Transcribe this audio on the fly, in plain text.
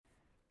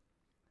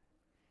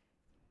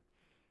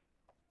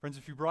Friends,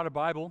 if you brought a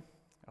Bible,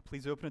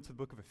 please open it to the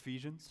book of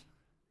Ephesians.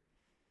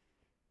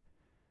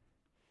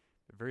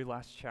 The very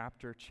last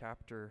chapter,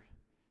 chapter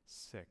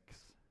 6.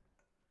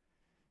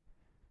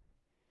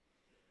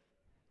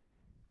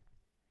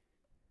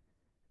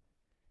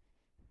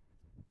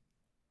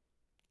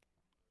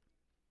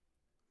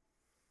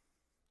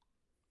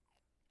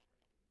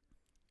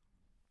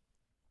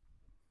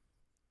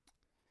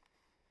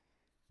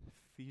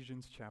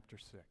 Ephesians chapter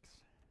 6.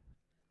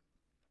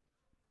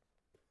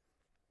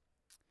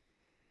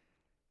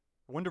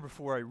 I wonder,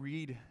 before I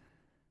read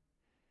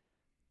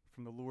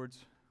from the Lord's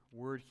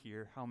word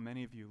here, how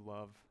many of you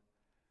love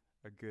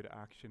a good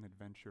action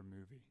adventure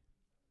movie?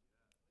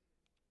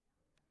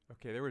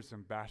 Okay, there was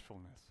some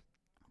bashfulness.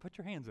 Put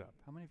your hands up.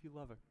 How many of you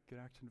love a good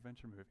action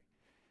adventure movie?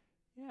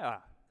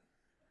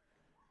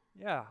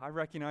 Yeah, I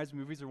recognize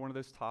movies are one of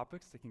those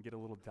topics that can get a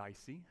little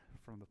dicey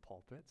from the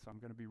pulpit, so I'm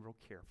going to be real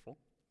careful.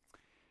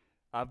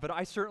 But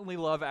I certainly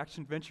love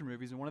action adventure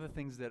movies, and one of the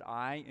things that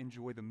I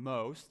enjoy the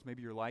most,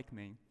 maybe you're like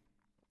me,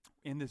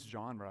 in this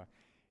genre,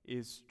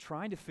 is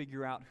trying to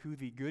figure out who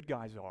the good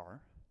guys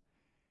are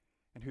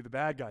and who the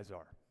bad guys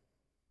are.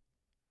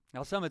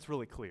 Now, some it's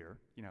really clear.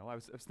 You know, I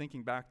was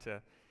thinking back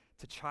to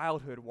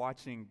childhood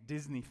watching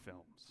Disney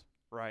films,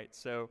 right?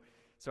 So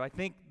I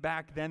think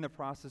back then the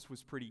process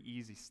was pretty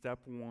easy. Step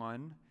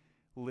one,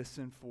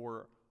 listen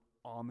for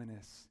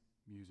ominous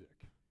music.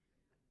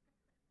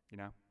 You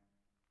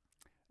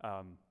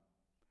know?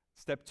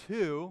 Step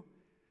two,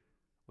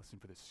 listen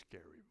for the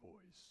scary voice.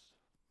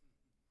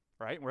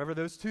 Right? Wherever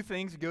those two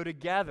things go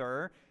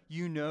together,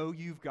 you know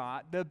you've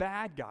got the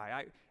bad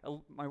guy.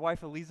 My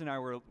wife Elise and I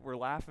were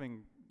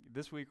laughing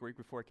this week or week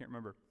before, I can't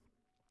remember,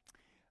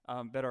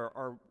 that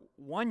our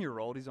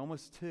 1-year-old, he's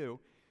almost 2,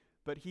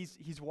 but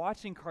he's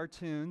watching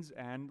cartoons,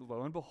 and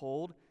lo and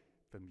behold,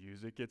 the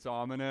music gets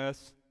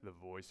ominous, the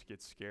voice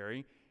gets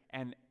scary,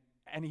 and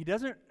he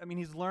doesn't,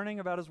 he's learning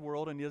about his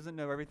world, and he doesn't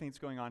know everything that's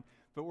going on,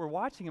 but we're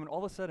watching him, and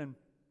all of a sudden,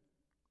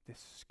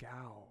 this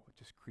scowl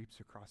just creeps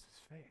across his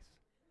face.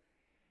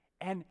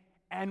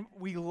 And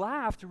we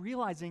laughed,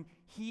 realizing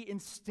he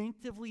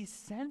instinctively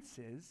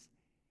senses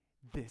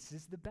this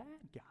is the bad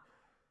guy.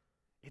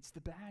 It's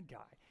the bad guy.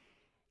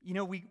 You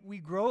know, we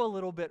grow a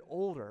little bit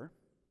older,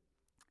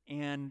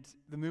 and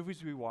the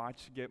movies we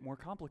watch get more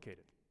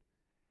complicated.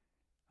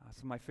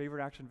 Some of my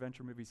favorite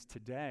action-adventure movies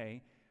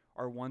today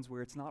are ones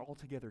where it's not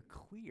altogether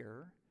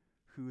clear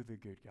who the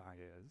good guy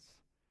is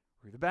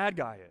or who the bad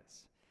guy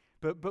is.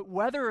 But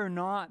whether or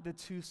not the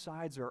two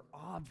sides are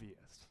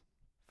obvious,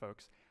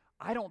 folks,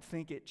 I don't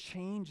think it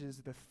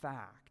changes the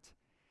fact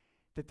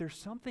that there's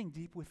something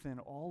deep within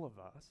all of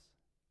us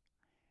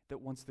that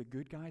wants the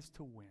good guys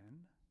to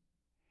win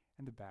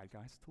and the bad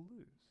guys to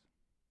lose.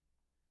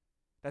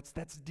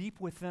 That's deep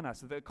within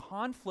us. The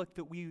conflict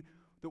that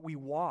we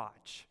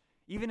watch,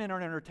 even in our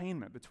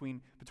entertainment,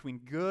 between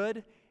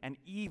good and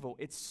evil,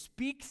 it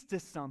speaks to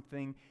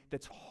something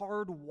that's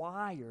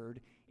hardwired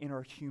in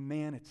our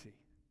humanity.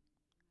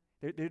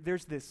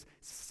 There's this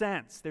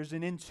sense, there's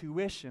an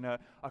intuition, a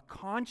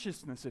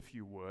consciousness, if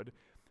you would,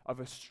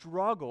 of a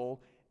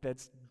struggle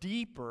that's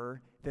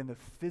deeper than the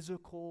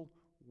physical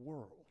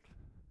world.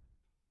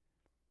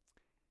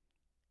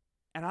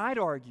 And I'd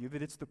argue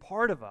that it's the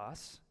part of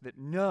us that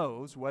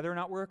knows, whether or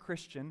not we're a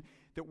Christian,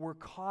 that we're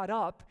caught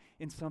up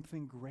in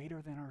something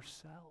greater than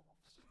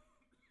ourselves.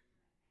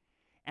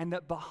 And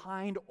that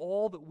behind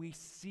all that we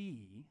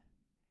see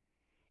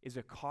is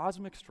a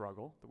cosmic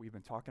struggle that we've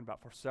been talking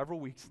about for several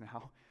weeks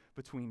now,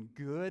 between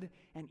good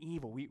and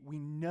evil. We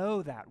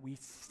know that. We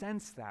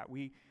sense that.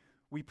 We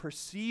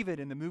perceive it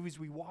in the movies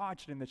we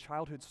watch and in the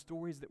childhood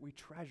stories that we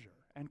treasure.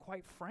 And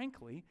quite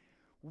frankly,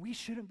 we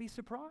shouldn't be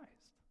surprised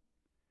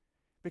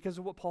because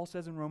of what Paul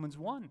says in Romans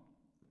 1.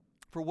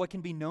 For what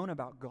can be known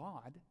about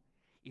God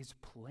is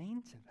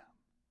plain to them,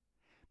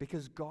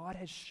 because God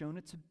has shown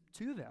it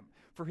to them.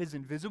 For his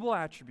invisible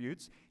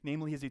attributes,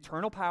 namely his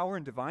eternal power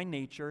and divine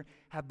nature,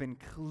 have been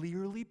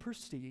clearly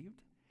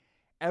perceived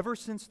ever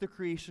since the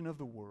creation of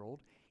the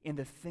world in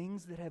the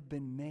things that have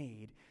been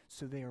made,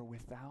 so they are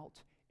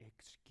without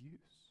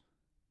excuse.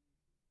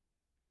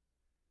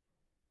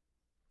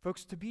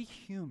 Folks, to be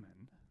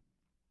human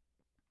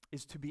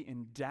is to be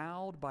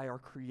endowed by our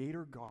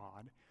Creator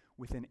God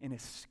with an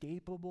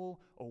inescapable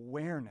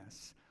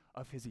awareness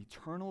of his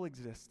eternal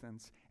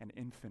existence and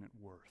infinite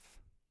worth.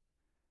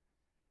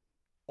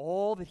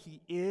 All that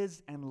he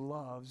is and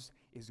loves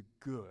is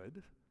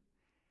good,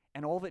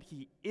 and all that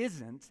he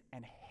isn't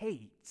and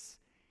hates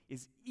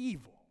is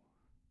evil.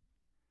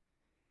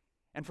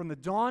 And from the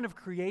dawn of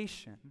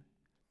creation,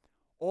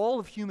 all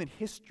of human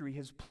history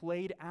has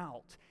played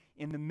out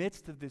in the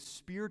midst of this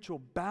spiritual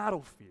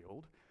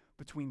battlefield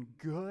between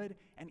good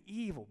and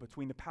evil,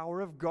 between the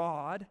power of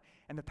God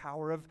and the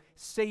power of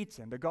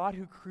Satan. The God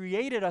who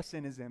created us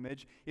in his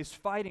image is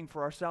fighting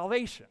for our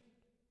salvation.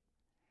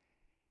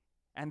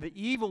 And the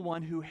evil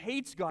one who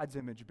hates God's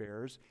image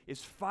bearers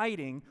is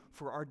fighting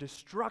for our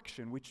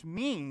destruction, which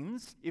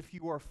means if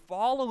you are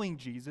following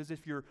Jesus,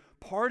 if you're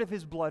part of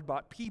his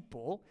blood-bought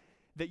people,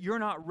 that you're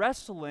not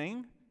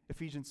wrestling,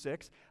 Ephesians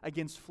 6,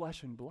 against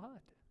flesh and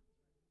blood,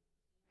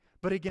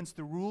 but against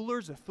the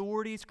rulers,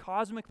 authorities,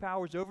 cosmic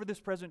powers over this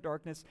present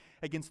darkness,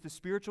 against the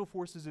spiritual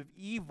forces of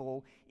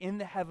evil in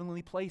the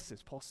heavenly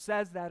places. Paul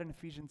says that in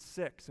Ephesians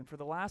 6. And for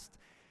the last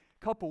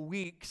couple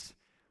weeks,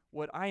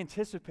 what I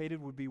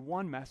anticipated would be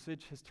one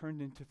message has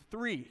turned into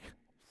three.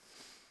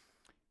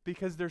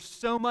 Because there's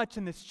so much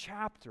in this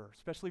chapter,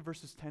 especially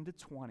verses 10 to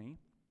 20,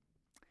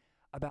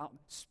 about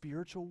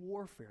spiritual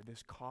warfare,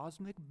 this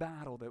cosmic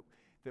battle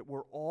that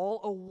we're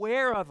all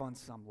aware of on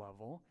some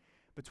level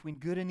between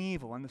good and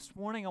evil. And this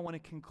morning I want to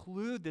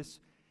conclude this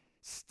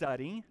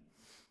study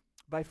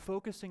by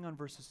focusing on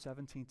verses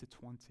 17 to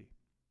 20.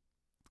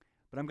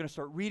 But I'm going to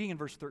start reading in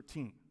verse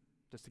 13,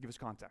 just to give us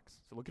context.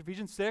 So look at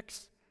Ephesians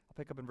 6. I'll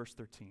pick up in verse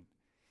 13.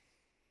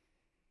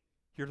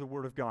 Hear the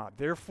word of God.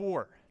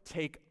 Therefore,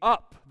 take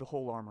up the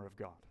whole armor of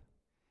God,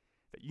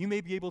 that you may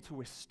be able to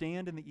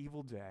withstand in the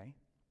evil day,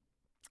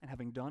 and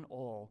having done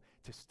all,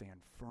 to stand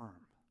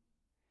firm.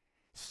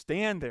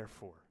 Stand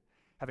therefore,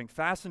 having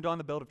fastened on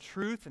the belt of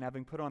truth, and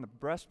having put on the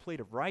breastplate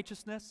of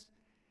righteousness,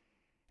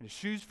 and as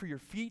shoes for your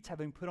feet,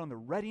 having put on the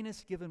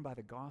readiness given by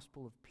the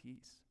gospel of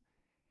peace.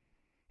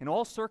 In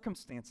all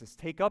circumstances,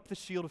 take up the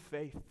shield of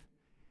faith,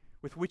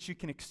 with which you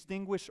can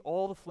extinguish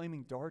all the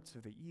flaming darts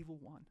of the evil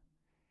one,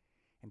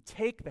 and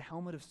take the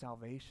helmet of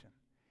salvation,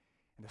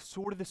 and the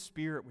sword of the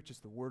Spirit, which is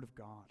the word of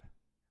God.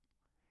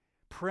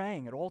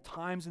 Praying at all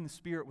times in the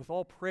Spirit with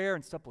all prayer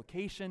and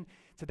supplication.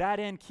 To that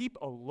end, keep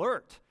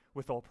alert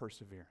with all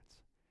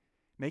perseverance,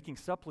 making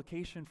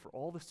supplication for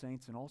all the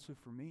saints and also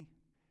for me,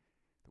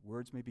 that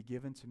words may be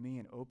given to me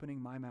in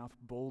opening my mouth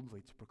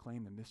boldly to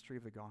proclaim the mystery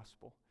of the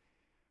gospel,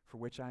 for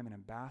which I am an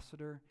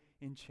ambassador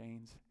in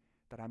chains,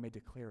 that I may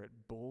declare it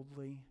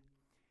boldly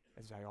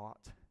as I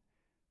ought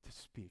to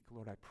speak.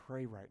 Lord, I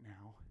pray right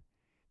now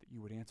that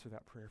you would answer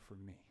that prayer for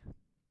me,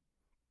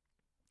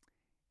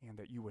 and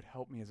that you would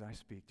help me as I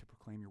speak to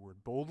proclaim your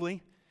word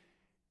boldly,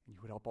 and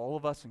you would help all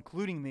of us,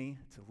 including me,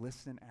 to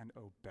listen and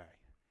obey.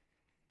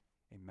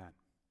 Amen.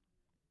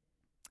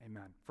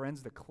 Amen.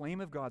 Friends, the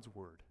claim of God's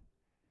word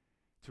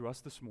to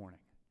us this morning,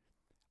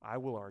 I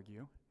will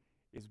argue,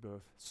 is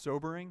both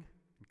sobering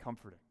and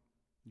comforting.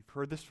 You've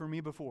heard this from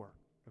me before,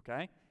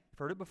 okay? You've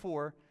heard it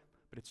before,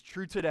 but it's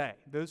true today.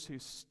 Those who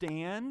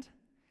stand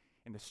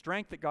in the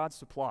strength that God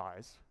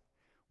supplies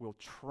will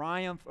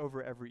triumph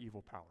over every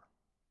evil power.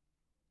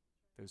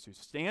 Those who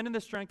stand in the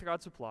strength that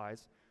God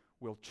supplies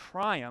will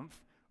triumph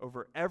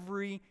over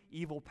every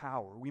evil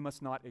power. We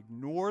must not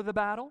ignore the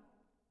battle.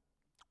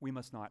 We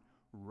must not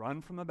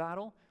run from the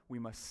battle. We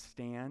must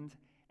stand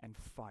and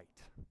fight.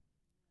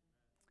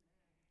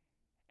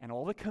 And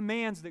all the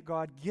commands that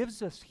God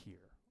gives us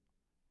here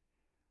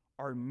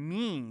are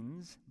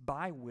means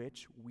by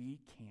which we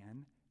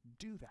can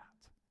do that.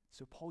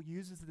 So Paul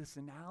uses this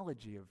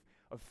analogy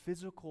of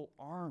physical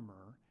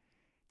armor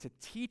to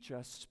teach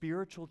us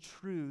spiritual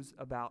truths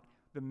about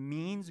the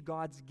means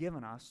God's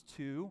given us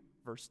to,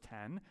 verse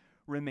 10,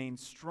 remain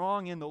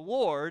strong in the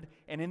Lord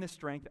and in the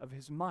strength of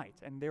his might.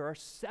 And there are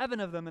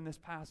 7 of them in this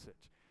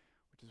passage,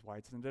 which is why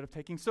it's ended up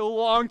taking so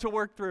long to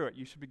work through it.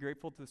 You should be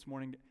grateful to this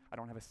morning I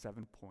don't have a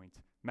 7-point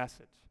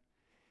message.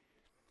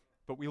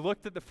 But we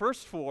looked at the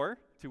first 4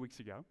 2 weeks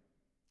ago,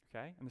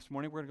 okay? And this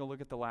morning we're going to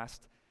look at the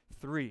last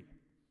 3.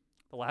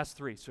 The last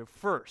 3. So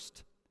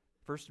first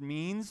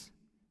means,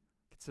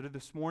 consider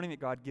this morning that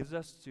God gives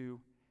us to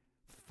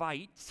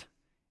fight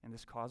in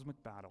this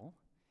cosmic battle,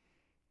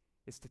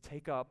 is to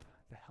take up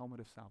the helmet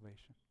of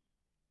salvation.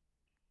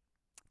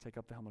 Take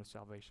up the helmet of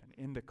salvation.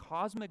 In the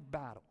cosmic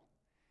battle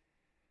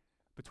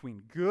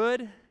between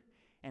good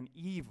and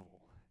evil,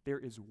 there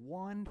is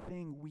one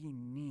thing we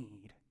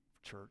need,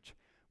 church,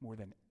 more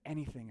than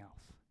anything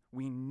else.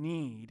 We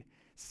need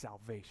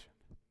salvation.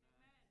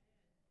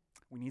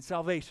 We need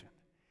salvation.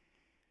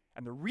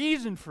 And the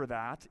reason for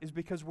that is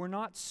because we're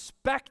not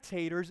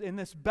spectators in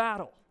this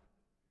battle.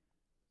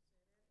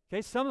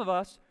 Okay, some of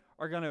us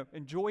are going to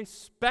enjoy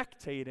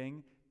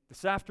spectating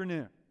this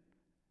afternoon.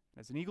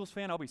 As an Eagles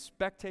fan, I'll be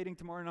spectating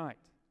tomorrow night.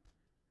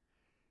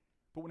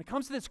 But when it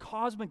comes to this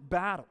cosmic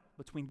battle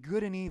between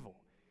good and evil,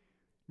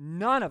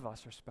 none of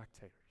us are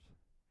spectators.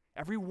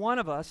 Every one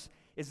of us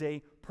is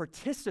a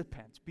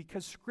participant,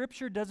 because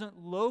Scripture doesn't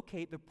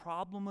locate the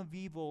problem of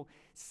evil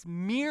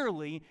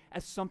merely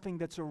as something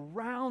that's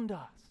around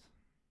us.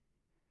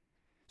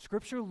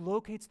 Scripture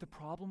locates the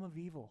problem of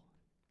evil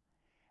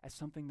as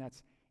something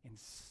that's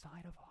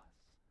inside of us.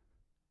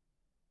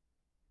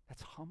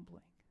 That's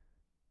humbling.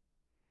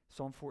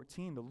 Psalm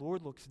 14, the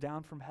Lord looks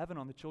down from heaven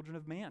on the children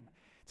of man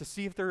to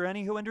see if there are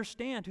any who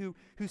understand, who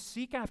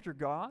seek after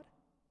God.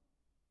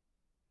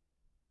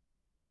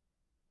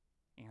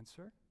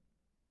 Answer,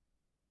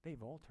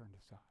 they've all turned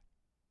aside.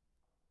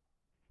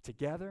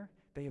 Together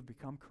they have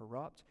become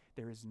corrupt.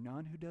 There is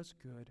none who does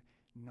good,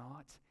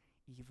 not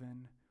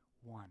even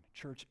one.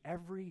 Church,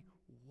 every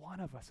one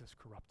of us is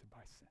corrupted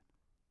by sin.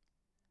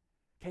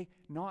 Okay,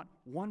 not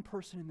one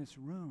person in this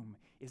room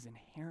is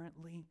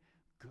inherently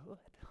good.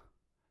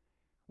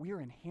 We are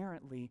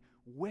inherently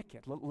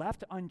wicked.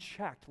 Left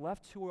unchecked,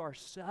 left to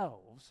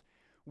ourselves,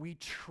 we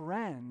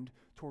trend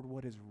toward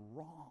what is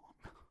wrong.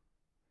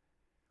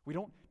 We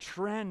don't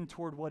trend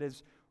toward what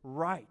is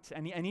right.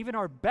 And even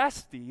our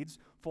best deeds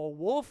fall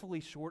woefully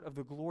short of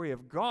the glory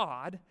of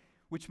God,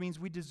 which means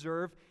we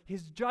deserve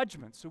his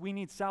judgment. So we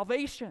need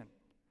salvation.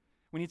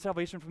 We need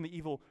salvation from the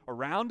evil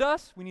around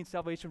us, we need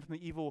salvation from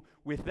the evil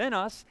within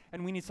us,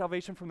 and we need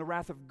salvation from the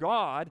wrath of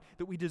God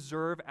that we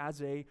deserve as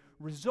a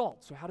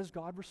result. So how does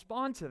God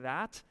respond to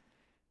that?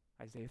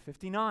 Isaiah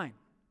 59.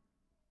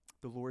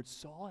 The Lord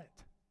saw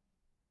it.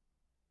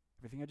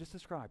 Everything I just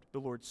described. The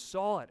Lord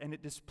saw it, and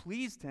it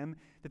displeased him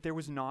that there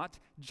was not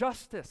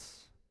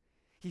justice.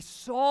 He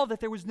saw that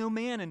there was no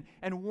man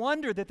and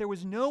wondered that there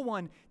was no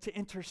one to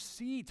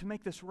intercede, to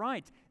make this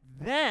right.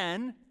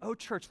 Then, oh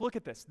church, look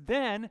at this.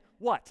 Then,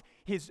 what?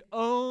 His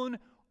own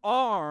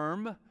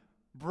arm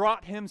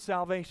brought him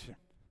salvation.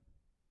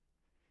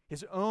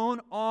 His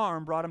own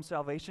arm brought him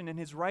salvation, and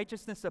his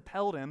righteousness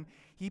upheld him.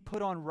 He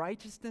put on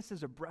righteousness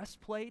as a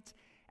breastplate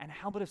and a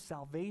helmet of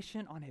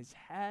salvation on his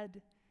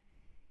head.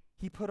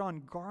 He put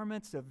on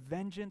garments of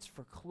vengeance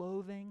for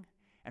clothing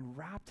and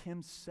wrapped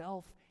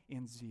himself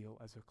in zeal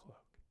as a cloak.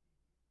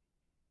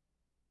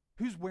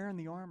 Who's wearing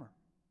the armor?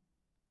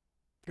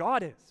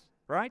 God is,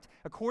 right?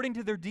 According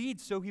to their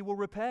deeds, so he will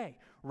repay.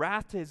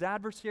 Wrath to his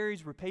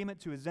adversaries,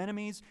 repayment to his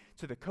enemies.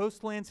 To the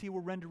coastlands he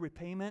will render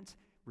repayment.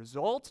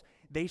 Result,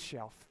 they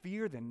shall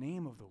fear the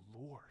name of the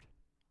Lord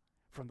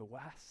from the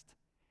west,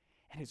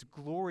 and his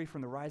glory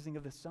from the rising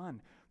of the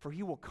sun. For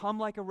he will come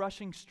like a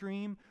rushing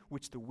stream,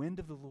 which the wind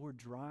of the Lord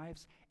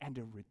drives, and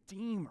a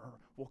Redeemer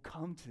will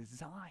come to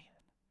Zion.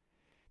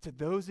 To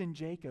those in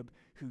Jacob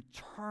who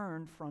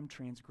turn from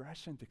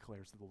transgression,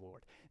 declares the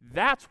Lord.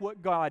 That's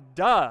what God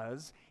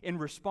does in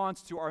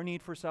response to our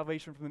need for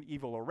salvation from the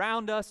evil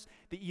around us,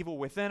 the evil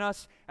within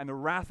us, and the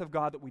wrath of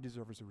God that we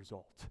deserve as a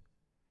result.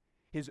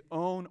 His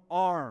own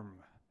arm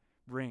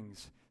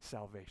brings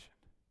salvation.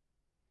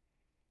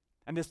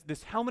 And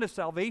this helmet of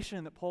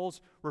salvation that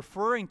Paul's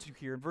referring to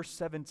here in verse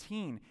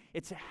 17,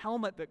 it's a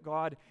helmet that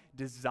God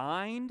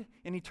designed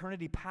in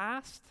eternity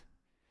past,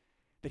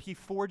 that he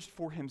forged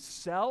for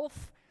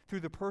himself through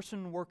the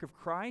person and work of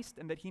Christ,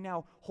 and that he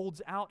now holds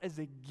out as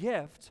a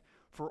gift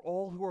for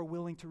all who are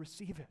willing to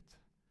receive it.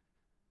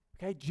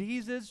 Okay,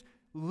 Jesus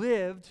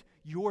lived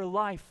your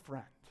life,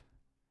 friend.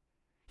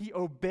 He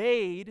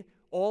obeyed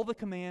all the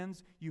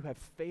commands you have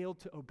failed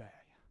to obey.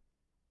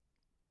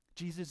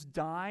 Jesus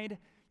died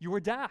your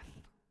death.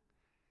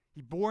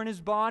 He bore in his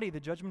body the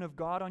judgment of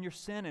God on your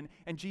sin,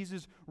 and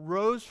Jesus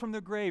rose from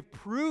the grave,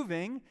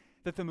 proving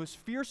that the most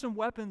fearsome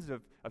weapons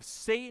of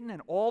Satan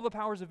and all the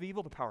powers of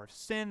evil, the power of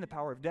sin, the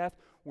power of death,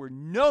 were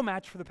no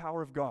match for the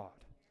power of God.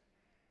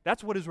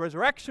 That's what his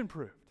resurrection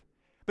proved.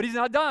 But he's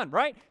not done,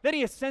 right? Then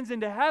he ascends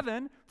into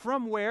heaven,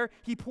 from where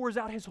he pours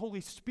out his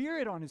Holy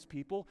Spirit on his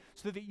people,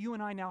 so that you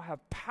and I now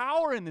have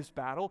power in this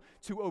battle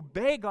to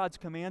obey God's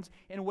commands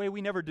in a way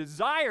we never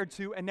desired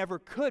to and never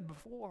could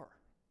before.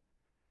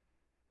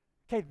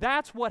 Okay,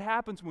 that's what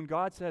happens when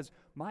God says,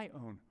 my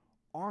own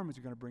arm is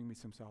going to bring me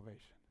some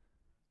salvation.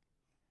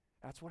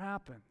 That's what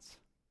happens.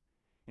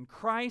 In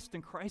Christ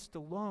and Christ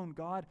alone,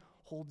 God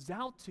holds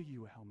out to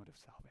you a helmet of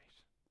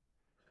salvation.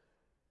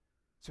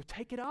 So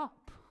take it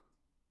up.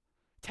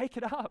 Take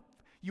it up.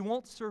 You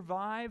won't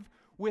survive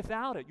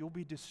without it. You'll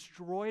be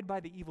destroyed by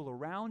the evil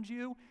around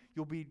you.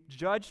 You'll be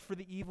judged for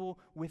the evil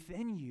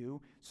within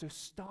you. So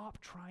stop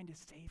trying to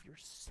save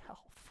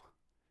yourself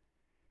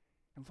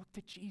and look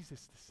to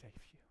Jesus to save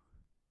you.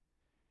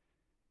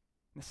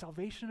 In the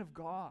salvation of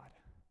God,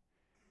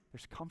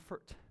 there's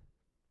comfort.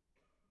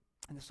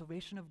 In the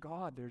salvation of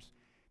God, there's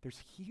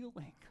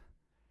healing.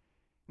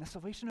 In the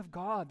salvation of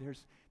God,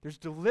 there's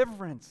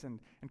deliverance and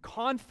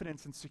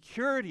confidence and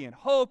security and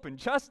hope and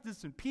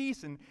justice and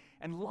peace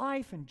and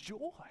life and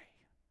joy.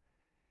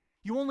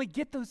 You only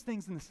get those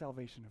things in the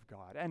salvation of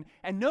God.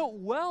 And note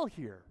well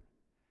here,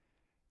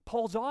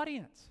 Paul's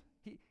audience.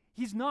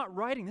 He's not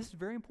writing, this is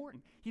very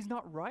important, he's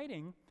not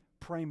writing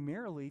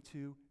primarily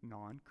to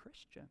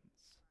non-Christians.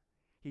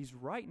 He's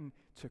writing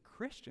to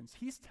Christians.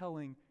 He's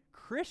telling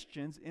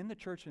Christians in the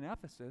church in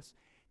Ephesus,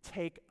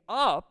 take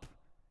up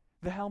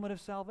the helmet of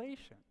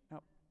salvation.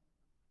 Now,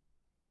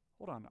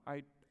 hold on.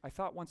 I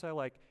thought once I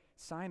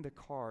signed the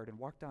card and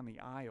walked down the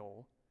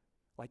aisle,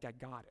 I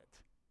got it.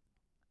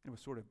 And it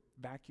was sort of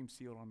vacuum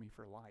sealed on me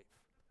for life.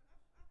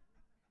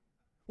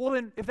 Well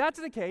then, if that's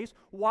the case,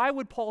 why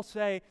would Paul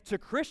say to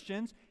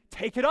Christians,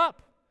 take it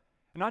up?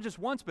 And not just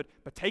once, but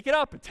take it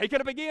up and take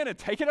it up again and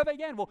take it up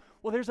again.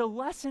 Well, there's a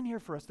lesson here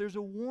for us. There's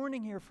a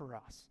warning here for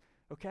us,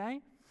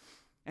 okay?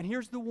 And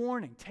here's the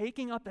warning.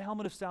 Taking up the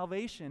helmet of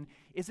salvation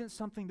isn't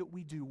something that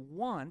we do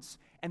once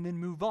and then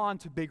move on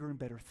to bigger and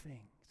better things.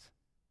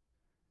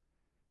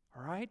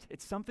 All right?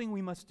 It's something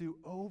we must do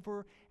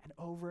over and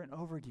over and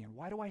over again.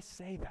 Why do I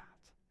say that?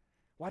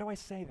 Why do I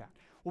say that?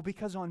 Well,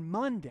 because on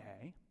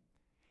Monday,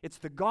 it's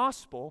the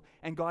gospel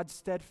and God's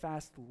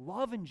steadfast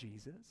love in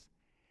Jesus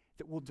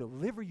that will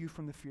deliver you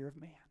from the fear of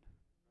man.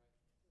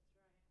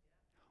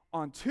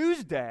 On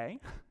Tuesday,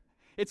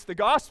 it's the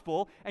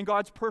gospel and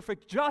God's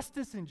perfect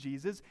justice in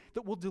Jesus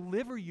that will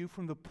deliver you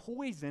from the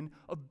poison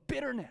of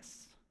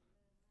bitterness.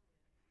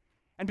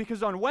 And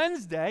because on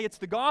Wednesday, it's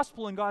the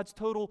gospel and God's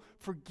total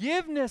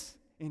forgiveness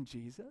in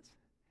Jesus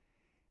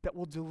that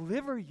will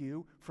deliver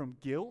you from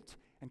guilt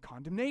and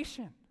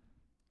condemnation.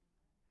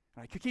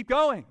 And I could keep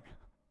going.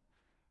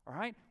 All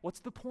right? What's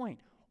the point?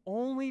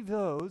 Only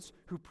those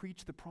who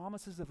preach the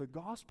promises of the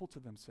gospel to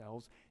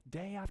themselves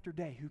day after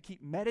day, who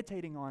keep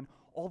meditating on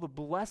all the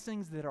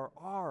blessings that are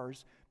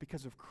ours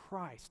because of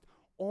Christ,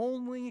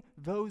 only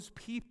those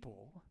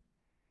people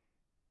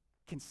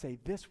can say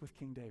this with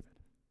King David: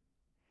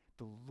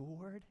 "The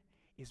Lord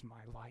is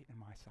my light and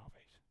my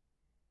salvation."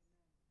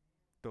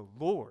 The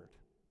Lord.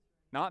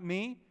 Not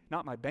me,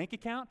 not my bank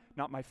account,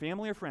 not my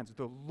family or friends.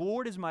 The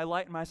Lord is my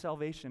light and my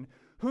salvation.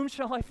 Whom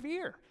shall I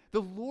fear?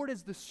 The Lord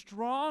is the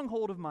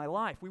stronghold of my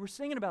life. We were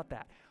singing about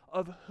that.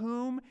 Of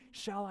whom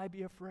shall I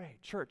be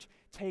afraid? Church,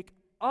 take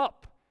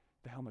up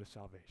the helmet of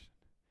salvation.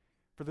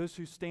 For those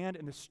who stand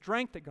in the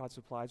strength that God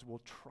supplies will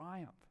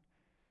triumph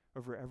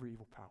over every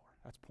evil power.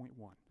 That's point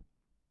one.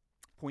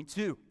 Point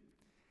two,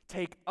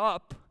 take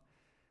up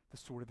the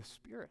sword of the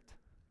Spirit.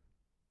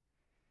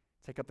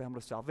 Take up the helmet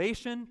of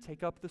salvation.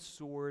 Take up the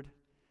sword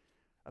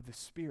of the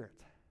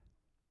Spirit.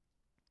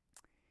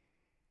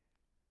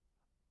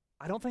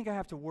 I don't think I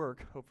have to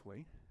work,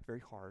 hopefully, very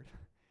hard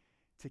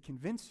to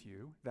convince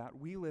you that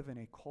we live in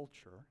a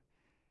culture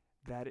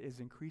that is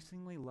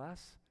increasingly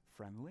less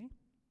friendly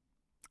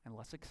and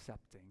less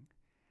accepting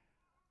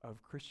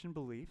of Christian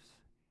beliefs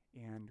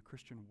and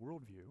Christian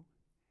worldview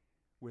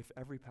with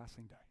every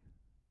passing day.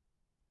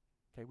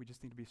 Okay, we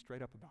just need to be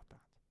straight up about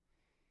that.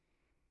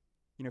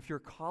 You know, if you're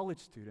a college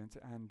student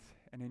and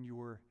in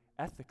your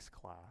ethics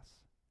class,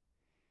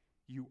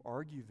 you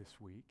argue this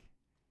week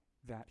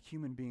that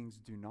human beings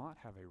do not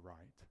have a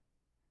right,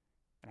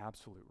 an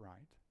absolute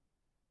right,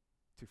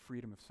 to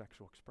freedom of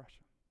sexual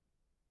expression,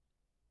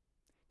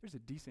 there's a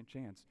decent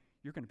chance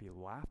you're going to be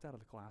laughed out of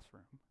the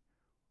classroom,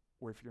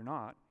 or if you're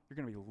not, you're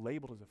going to be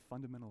labeled as a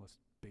fundamentalist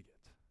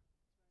bigot.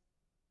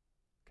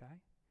 Okay?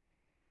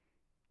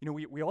 You know,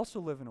 we also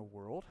live in a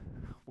world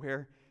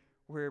where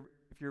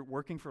if you're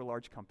working for a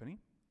large company,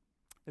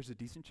 there's a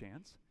decent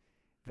chance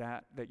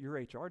that your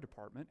HR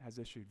department has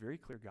issued very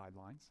clear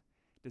guidelines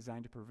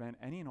designed to prevent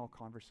any and all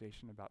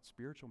conversation about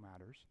spiritual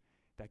matters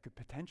that could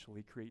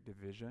potentially create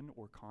division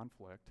or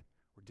conflict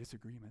or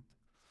disagreement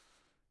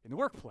in the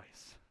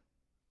workplace.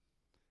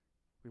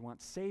 We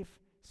want safe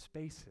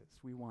spaces.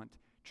 We want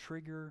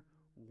trigger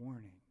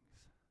warnings.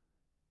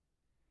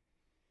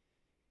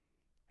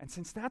 And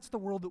since that's the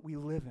world that we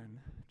live in,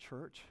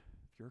 church,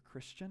 if you're a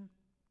Christian,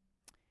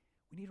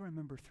 we need to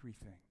remember three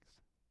things.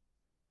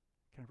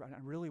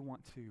 I really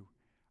want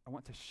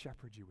to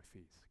shepherd you with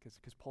these,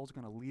 because Paul's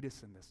going to lead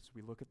us in this as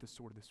we look at the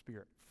sword of the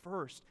Spirit.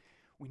 First,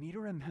 we need to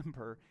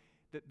remember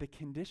that the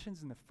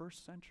conditions in the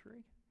first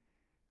century,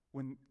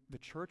 when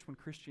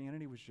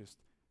Christianity was just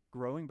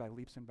growing by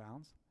leaps and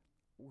bounds,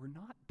 were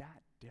not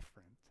that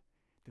different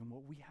than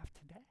what we have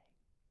today.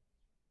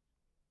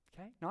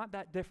 Okay? Not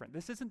that different.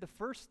 This isn't the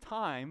first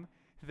time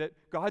that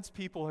God's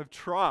people have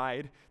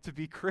tried to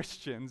be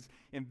Christians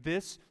in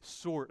this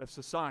sort of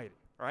society.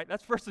 All right?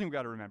 That's the first thing we've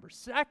got to remember.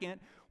 Second,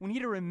 we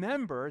need to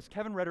remember, as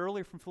Kevin read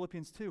earlier from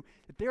Philippians 2,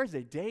 that there is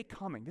a day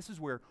coming. This is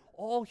where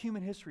all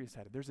human history is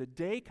headed. There's a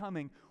day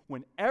coming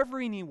when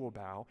every knee will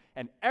bow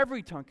and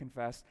every tongue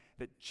confess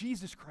that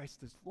Jesus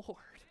Christ is Lord.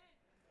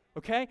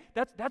 Okay?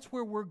 That's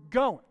where we're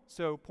going.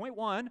 So point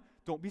one,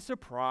 don't be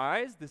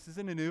surprised. This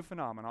isn't a new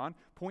phenomenon.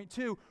 Point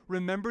two,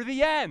 remember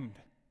the end.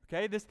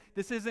 Okay?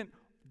 This isn't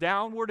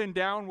downward and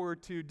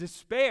downward to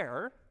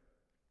despair.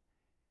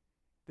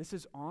 This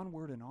is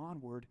onward and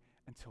onward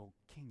until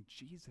King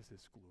Jesus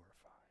is glorified.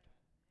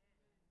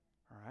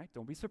 All right?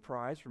 Don't be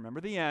surprised. Remember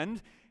the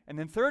end. And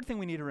then third thing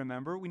we need to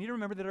remember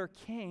that our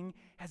King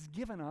has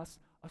given us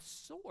a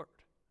sword.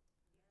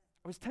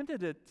 I was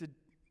tempted to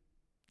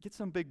get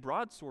some big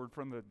broadsword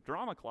from the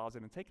drama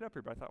closet and take it up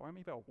here, but I thought, well,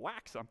 maybe I'll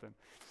whack something.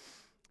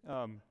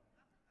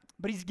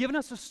 But he's given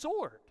us a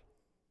sword.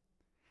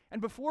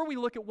 And before we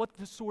look at what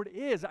the sword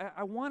is,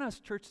 I want us,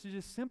 church, to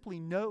just simply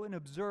know and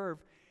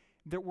observe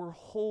that we're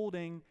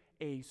holding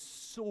a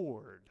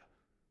sword.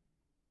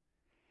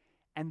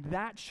 And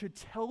that should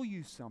tell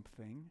you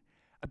something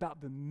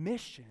about the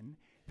mission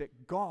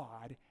that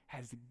God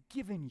has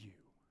given you.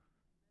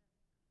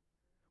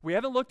 We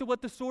haven't looked at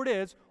what the sword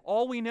is.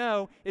 All we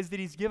know is that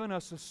he's given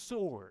us a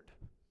sword.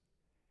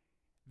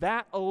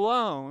 That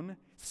alone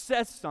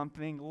says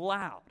something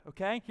loud,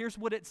 okay? Here's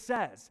what it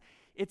says.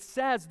 It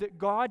says that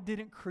God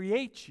didn't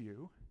create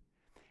you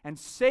and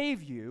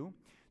save you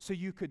so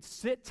you could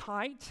sit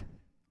tight,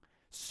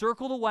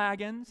 circle the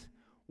wagons,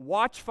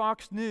 watch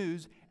Fox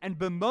News, and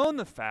bemoan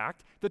the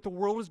fact that the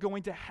world is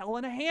going to hell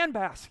in a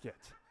handbasket.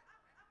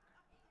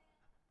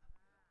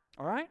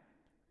 All right?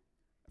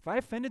 If I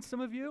offended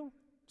some of you,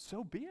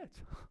 so be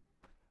it.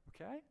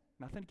 Okay?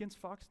 Nothing against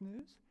Fox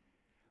News.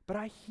 But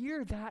I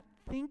hear that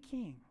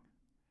thinking.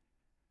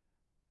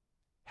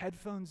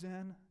 Headphones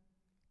in,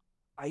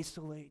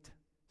 isolate,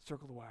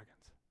 circle the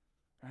wagons.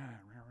 I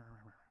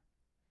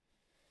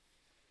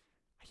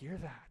hear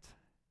that.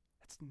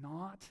 That's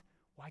not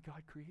why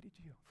God created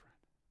you,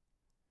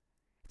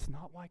 friend. It's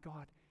not why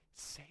God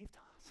saved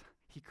us.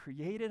 He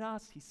created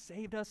us. He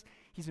saved us.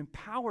 He's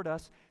empowered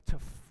us to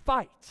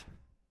fight.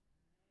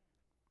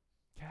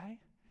 Okay?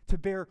 To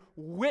bear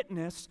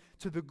witness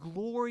to the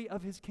glory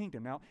of his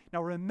kingdom.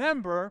 Now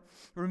remember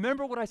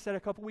what I said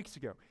a couple weeks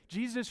ago.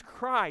 Jesus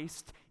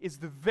Christ is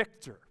the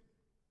victor.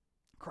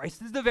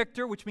 Christ is the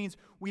victor, which means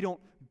we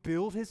don't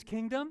build his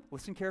kingdom.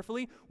 Listen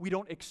carefully. We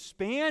don't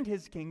expand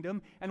his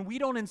kingdom, and we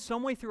don't in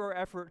some way through our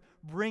effort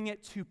bring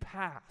it to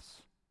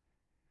pass.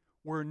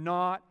 We're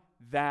not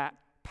that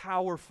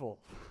powerful.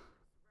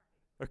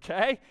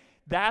 Okay?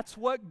 That's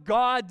what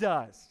God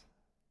does.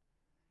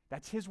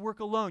 That's his work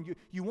alone.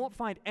 You won't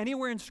find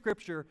anywhere in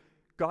Scripture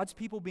God's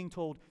people being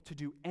told to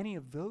do any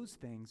of those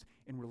things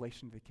in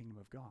relation to the kingdom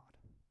of God.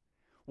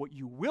 What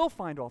you will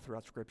find all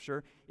throughout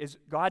Scripture is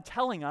God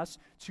telling us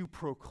to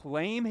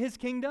proclaim his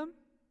kingdom,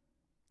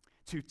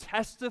 to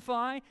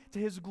testify to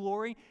his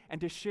glory, and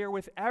to share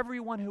with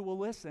everyone who will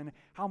listen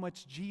how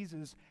much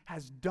Jesus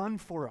has done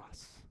for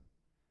us.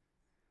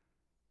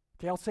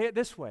 Okay, I'll say it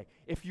this way.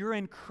 If you're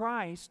in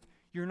Christ,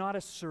 you're not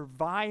a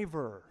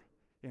survivor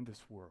in this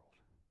world.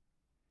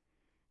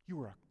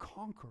 You are a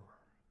conqueror.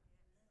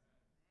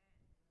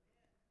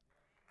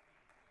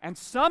 And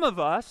some of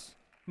us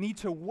need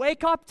to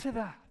wake up to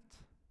that.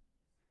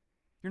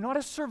 You're not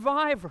a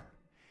survivor.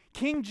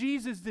 King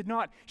Jesus did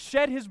not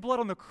shed his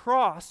blood on the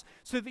cross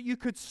so that you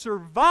could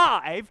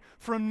survive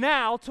from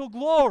now till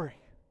glory.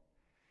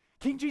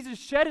 King Jesus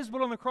shed his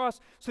blood on the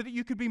cross so that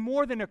you could be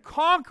more than a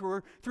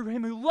conqueror through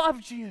him who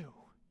loved you.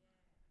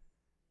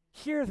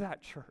 Hear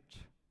that, church.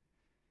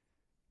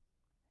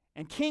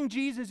 And King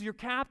Jesus, your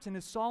captain,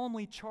 has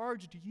solemnly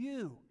charged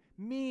you,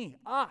 me,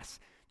 us,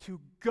 to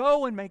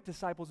go and make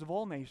disciples of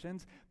all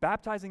nations,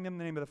 baptizing them in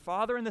the name of the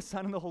Father and the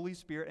Son and the Holy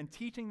Spirit, and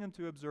teaching them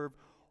to observe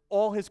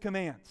all his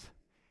commands.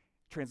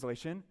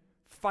 Translation,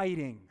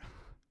 fighting.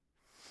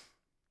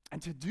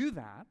 And to do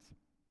that,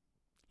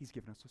 he's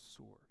given us a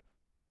sword.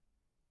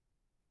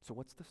 So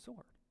what's the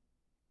sword?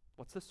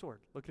 What's the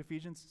sword? Look at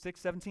Ephesians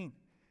 6:17.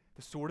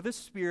 The sword of the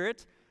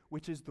Spirit,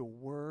 which is the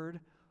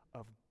word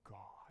of God.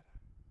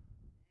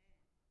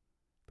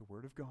 The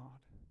word of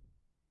God.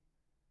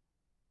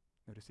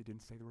 Notice he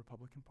didn't say the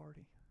Republican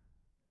Party.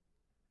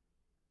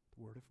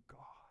 The word of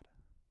God.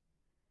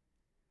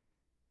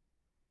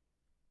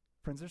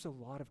 Friends, there's a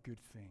lot of good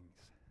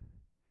things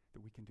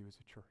that we can do as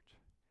a church.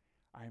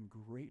 I am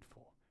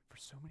grateful for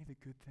so many of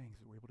the good things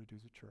that we're able to do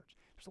as a church.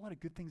 There's a lot of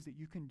good things that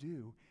you can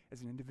do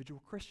as an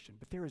individual Christian,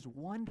 but there is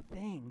one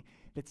thing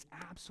that's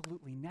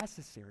absolutely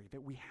necessary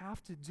that we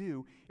have to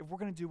do if we're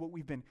going to do what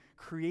we've been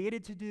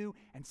created to do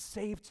and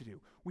saved to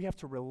do. We have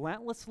to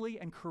relentlessly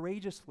and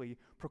courageously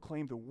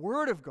proclaim the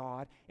Word of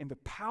God and the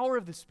power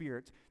of the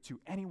Spirit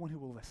to anyone who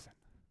will listen.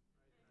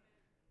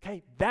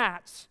 Okay,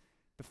 that's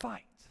the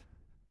fight.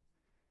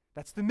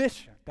 That's the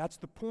mission. That's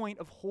the point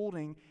of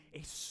holding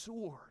a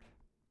sword.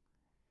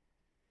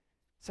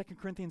 2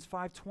 Corinthians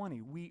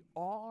 5:20, we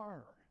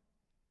are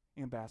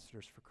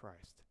ambassadors for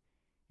Christ.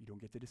 You don't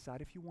get to decide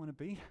if you want to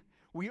be.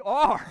 We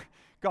are.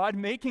 God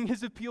making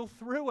his appeal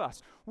through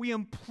us. We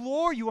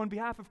implore you on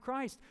behalf of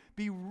Christ,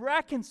 be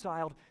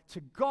reconciled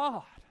to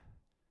God.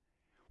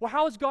 Well,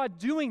 how is God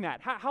doing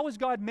that? How is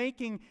God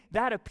making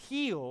that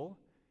appeal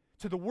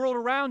to the world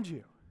around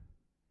you?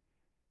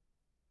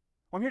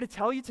 Well, I'm here to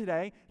tell you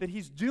today that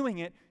he's doing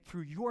it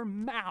through your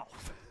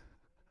mouth.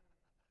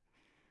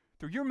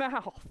 Through your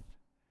mouth.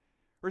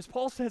 Or as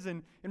Paul says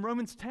in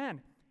Romans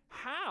 10,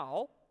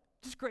 how,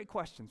 just great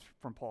questions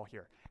from Paul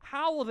here,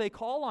 how will they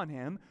call on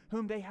him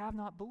whom they have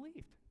not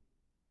believed?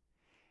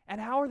 And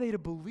how are they to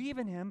believe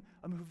in him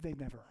of whom they've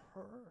never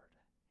heard?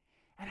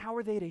 And how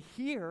are they to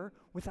hear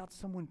without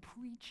someone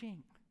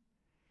preaching?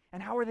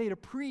 And how are they to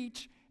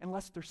preach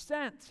unless they're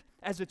sent?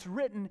 As it's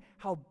written,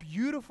 how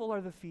beautiful are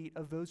the feet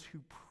of those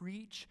who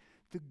preach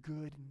the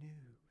good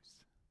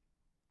news.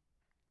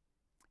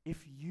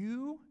 If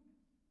you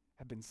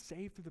have been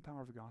saved through the power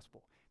of the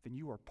gospel, then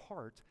you are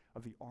part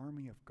of the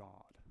army of God.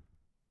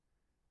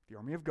 The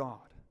army of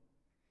God.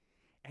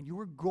 And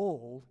your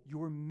goal,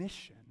 your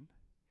mission,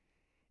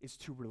 is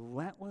to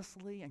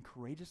relentlessly and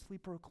courageously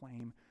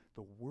proclaim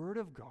the Word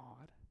of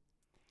God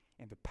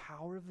and the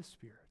power of the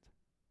Spirit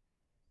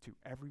to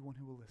everyone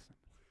who will listen.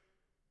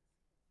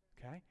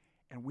 Okay?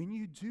 And when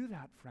you do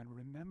that, friend,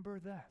 remember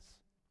this.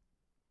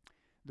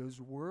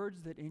 Those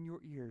words that in your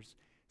ears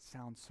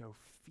sound so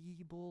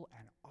feeble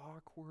and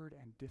awkward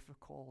and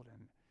difficult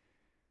and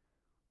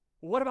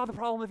what about the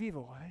problem of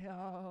evil?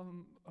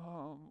 Can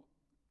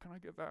I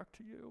get back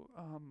to you?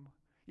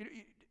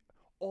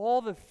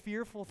 All the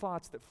fearful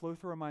thoughts that flow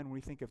through our mind when we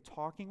think of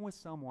talking with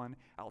someone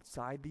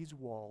outside these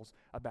walls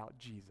about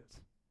Jesus.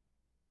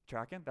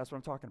 Tracking? That's what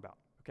I'm talking about,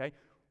 okay?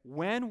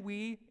 When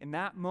we, in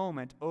that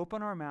moment,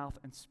 open our mouth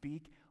and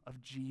speak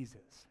of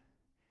Jesus,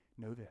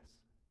 know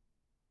this.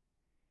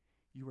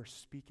 You are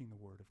speaking the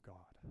Word of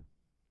God.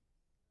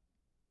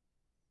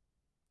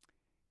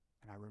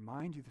 And I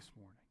remind you this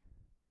morning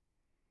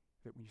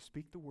that when you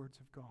speak the words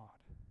of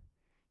God,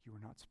 you are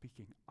not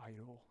speaking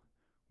idle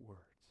words.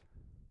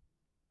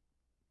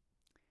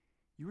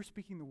 You are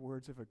speaking the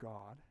words of a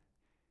God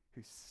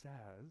who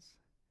says,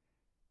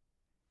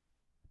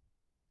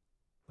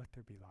 let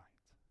there be light.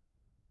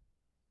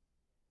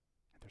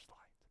 And there's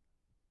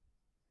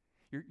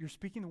light. You're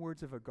speaking the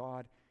words of a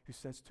God who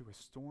says to a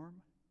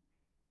storm,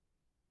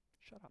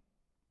 shut up.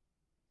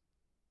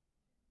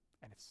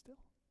 And it's still.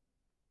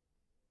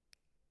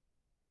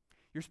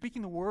 You're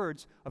speaking the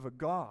words of a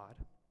God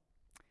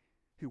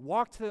who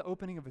walked to the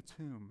opening of a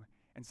tomb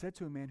and said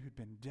to a man who'd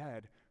been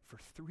dead for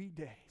 3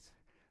 days,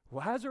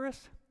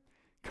 Lazarus,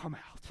 come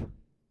out.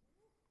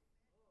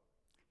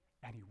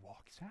 And he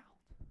walks out.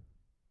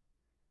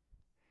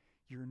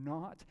 You're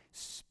not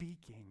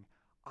speaking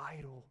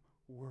idle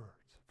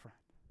words, friend.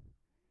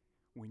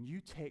 When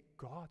you take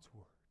God's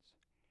words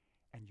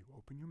and you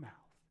open your mouth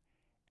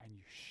and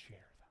you share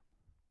them,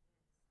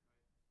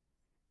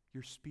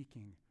 you're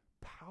speaking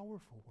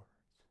powerful words.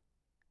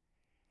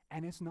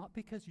 And it's not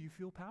because you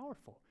feel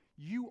powerful.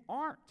 You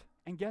aren't.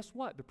 And guess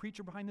what? The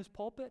preacher behind this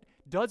pulpit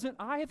doesn't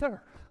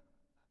either.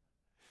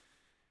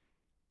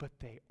 But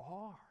they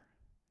are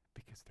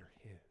because they're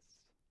his.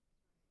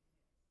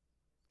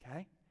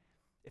 Okay?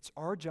 It's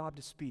our job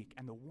to speak.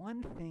 And the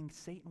one thing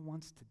Satan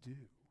wants to do,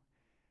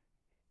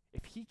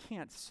 if he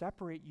can't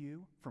separate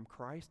you from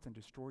Christ and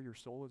destroy your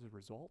soul as a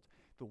result,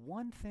 the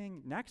one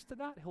thing next to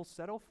that he'll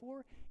settle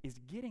for is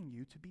getting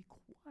you to be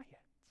quiet.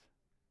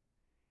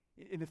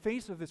 In the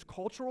face of this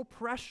cultural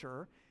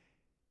pressure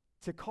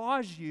to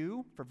cause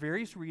you, for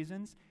various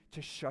reasons,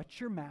 to shut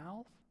your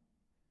mouth,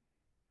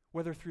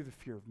 whether through the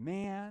fear of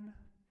man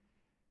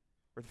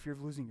or the fear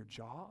of losing your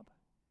job,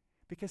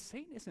 because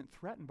Satan isn't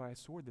threatened by a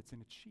sword that's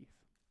in its sheath.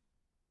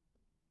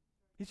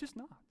 He's just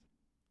not.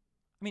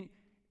 I mean,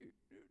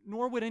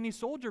 nor would any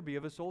soldier be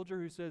of a soldier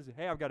who says,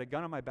 hey, I've got a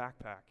gun in my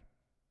backpack.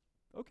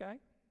 Okay,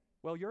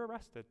 well, you're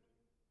arrested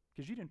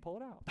because you didn't pull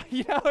it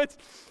out.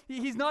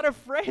 He's not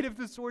afraid if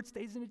the sword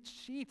stays in its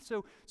sheath.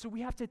 So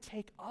we have to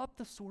take up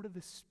the sword of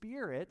the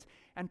Spirit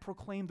and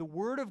proclaim the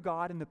word of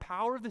God and the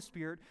power of the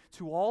Spirit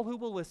to all who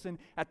will listen,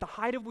 at the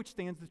height of which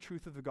stands the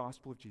truth of the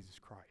gospel of Jesus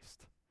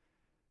Christ.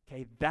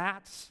 Okay,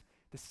 that's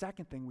the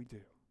second thing we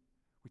do.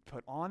 We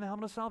put on the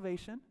helmet of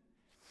salvation,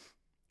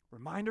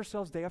 remind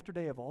ourselves day after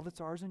day of all that's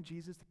ours in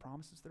Jesus, the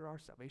promises that are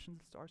ours, salvation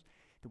that's ours.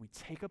 Then we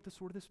take up the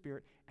sword of the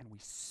Spirit and we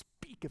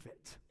speak of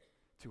it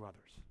to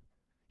others.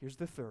 Here's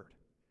the third.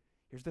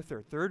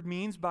 Third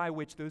means by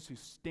which those who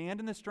stand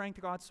in the strength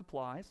God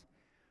supplies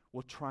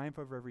will triumph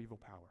over every evil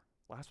power.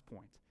 Last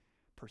point.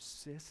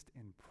 Persist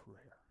in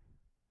prayer.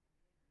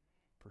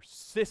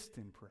 Persist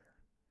in prayer.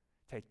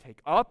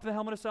 Take up the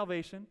helmet of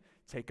salvation,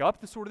 take up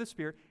the sword of the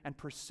Spirit, and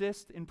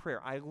persist in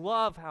prayer. I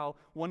love how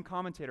one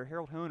commentator,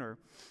 Harold Hoehner,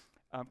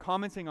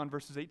 commenting on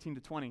verses 18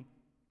 to 20,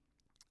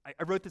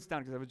 I wrote this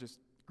down because I was just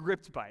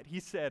gripped by it. He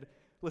said,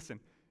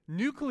 listen,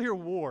 nuclear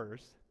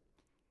wars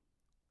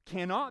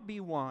cannot be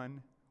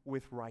won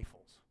with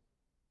rifles.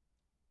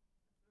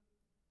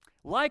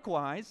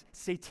 Likewise,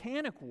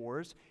 satanic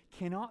wars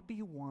cannot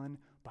be won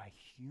by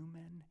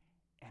human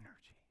energy.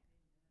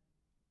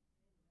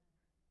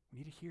 We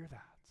need to hear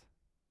that.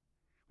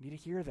 We need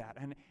to hear that.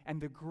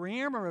 And the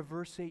grammar of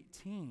verse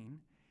 18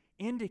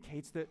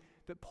 indicates that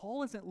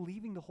Paul isn't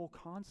leaving the whole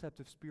concept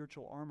of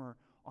spiritual armor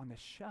on the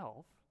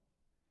shelf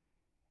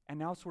and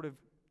now sort of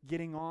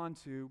getting on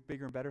to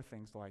bigger and better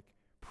things like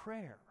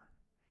prayer.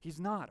 He's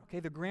not,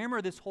 okay? The grammar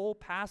of this whole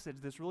passage,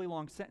 this really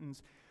long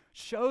sentence,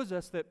 shows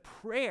us that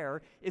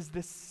prayer is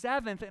the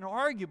seventh and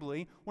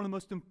arguably one of the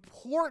most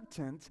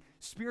important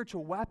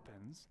spiritual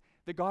weapons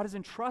that God has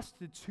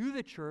entrusted to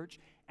the church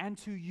and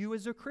to you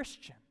as a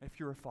Christian,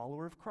 if you're a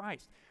follower of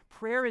Christ.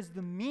 Prayer is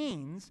the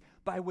means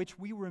by which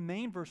we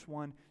remain, verse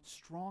 1,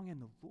 strong in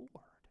the Lord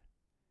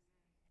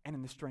and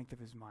in the strength of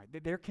his might.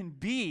 There can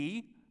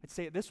be, I'd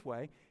say it this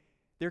way,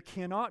 there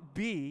cannot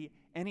be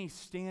any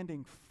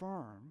standing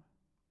firm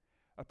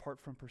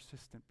apart from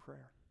persistent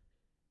prayer.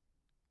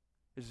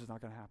 It's just not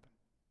going to happen.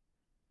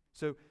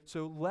 So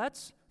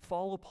let's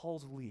follow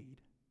Paul's lead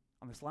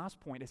on this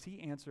last point as he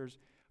answers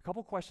a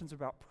couple questions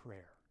about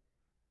prayer.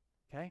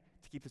 Okay?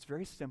 To keep this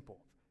very simple.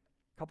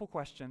 A couple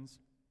questions.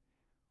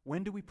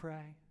 When do we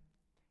pray?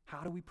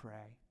 How do we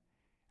pray?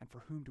 And for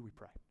whom do we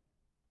pray?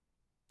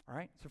 All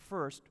right? So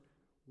first,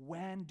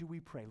 when do we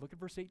pray? Look at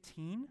verse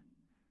 18.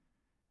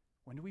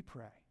 When do we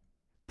pray?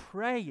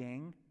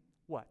 Praying,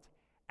 what?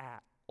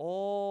 At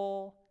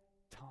all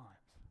times.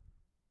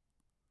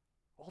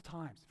 All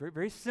times. Very,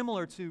 very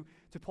similar to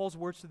Paul's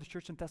words to the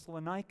church in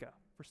Thessalonica.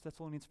 1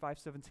 Thessalonians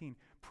 5:17.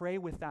 Pray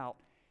without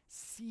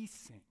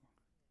ceasing.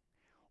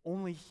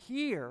 Only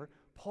here,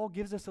 Paul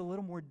gives us a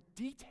little more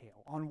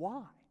detail on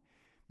why.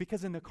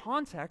 Because in the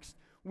context,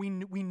 we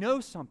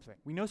know something.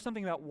 We know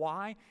something about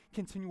why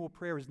continual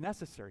prayer is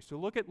necessary. So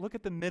look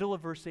at the middle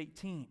of verse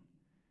 18.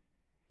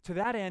 To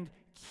that end,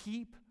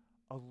 keep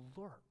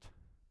alert.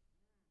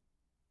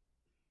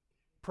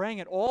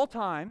 Praying at all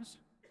times.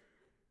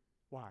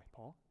 Why,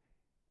 Paul?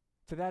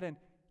 To that end,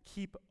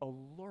 keep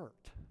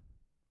alert.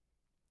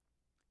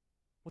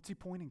 What's he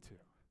pointing to?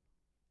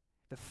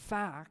 The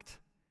fact,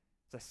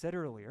 as I said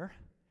earlier,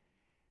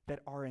 that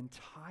our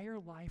entire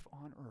life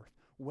on earth,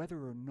 whether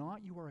or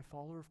not you are a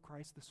follower of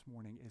Christ this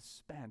morning is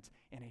spent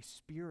in a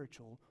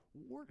spiritual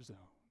war zone.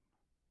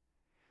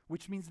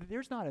 Which means that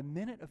there's not a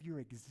minute of your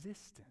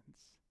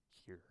existence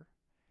here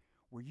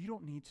where you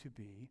don't need to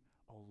be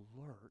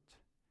alert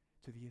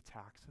to the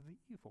attacks of the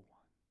evil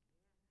one.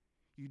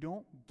 You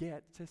don't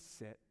get to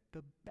sit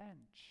the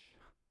bench.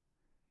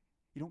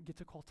 You don't get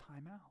to call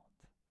time out.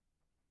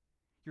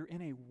 You're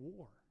in a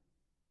war.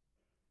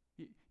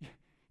 You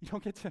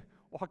don't get to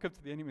walk up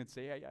to the enemy and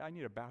say, I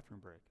need a bathroom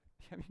break.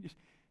 I mean,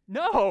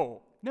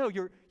 no,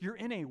 you're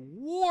in a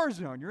war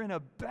zone. You're in a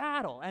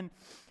battle.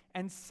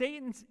 And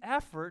Satan's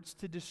efforts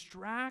to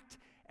distract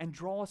and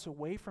draw us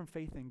away from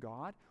faith in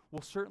God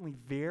will certainly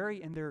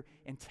vary in their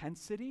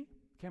intensity.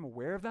 Okay, I'm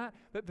aware of that.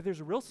 But there's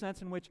a real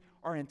sense in which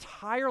our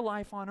entire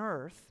life on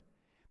earth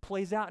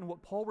plays out in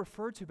what Paul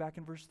referred to back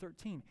in verse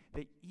 13,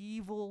 the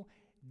evil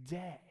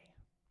day.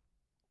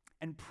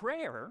 And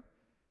prayer,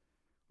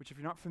 which if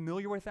you're not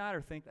familiar with that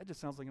or think, that just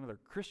sounds like another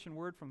Christian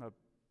word from the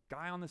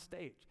guy on the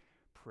stage.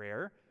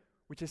 Prayer,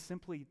 which is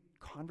simply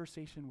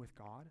conversation with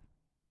God.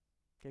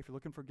 Okay, if you're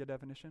looking for a good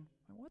definition,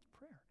 what's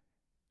prayer?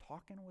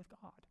 Talking with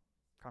God.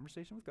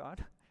 Conversation with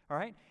God. All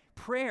right?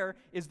 Prayer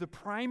is the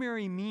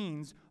primary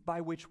means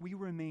by which we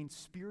remain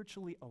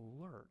spiritually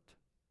alert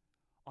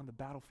on the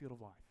battlefield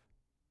of life.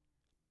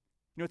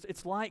 You know,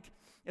 it's like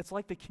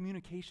the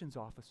communications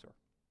officer.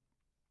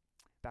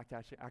 Back to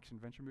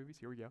action-adventure movies.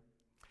 Here we go.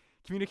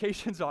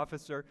 Communications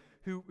officer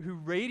who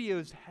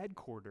radios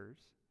headquarters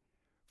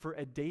for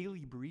a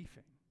daily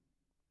briefing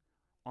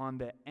on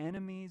the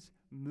enemy's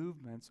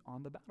movements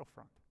on the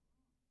battlefront.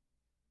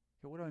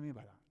 Okay, what do I mean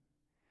by that?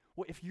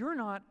 Well, if you're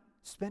not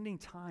spending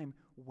time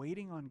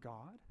waiting on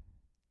God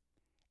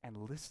and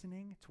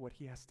listening to what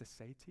he has to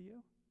say to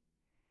you,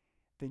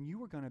 then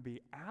you are going to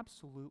be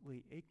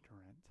absolutely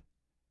ignorant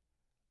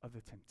of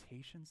the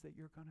temptations that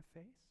you're going to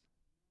face,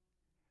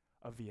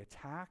 of the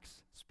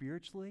attacks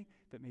spiritually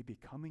that may be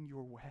coming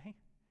your way.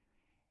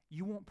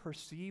 You won't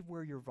perceive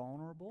where you're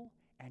vulnerable,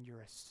 and you're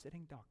a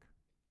sitting duck.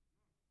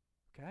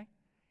 Okay?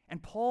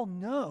 And Paul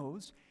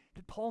knows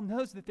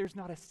that there's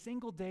not a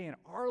single day in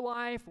our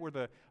life or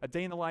a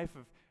day in the life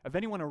of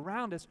anyone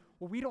around us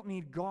where we don't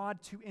need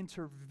God to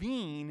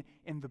intervene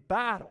in the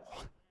battle.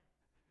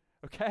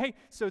 Okay?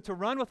 So to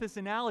run with this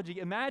analogy,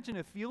 imagine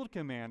a field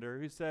commander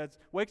who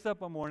wakes up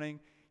one morning,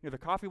 the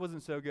coffee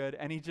wasn't so good,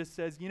 and he just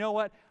says, you know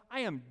what? I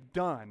am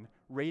done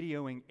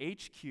radioing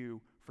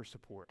HQ for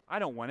support. I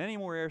don't want any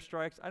more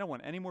airstrikes. I don't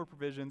want any more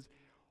provisions.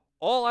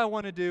 All I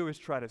want to do is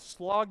try to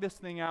slog this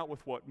thing out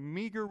with what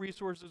meager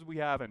resources we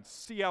have and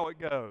see how it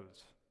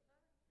goes.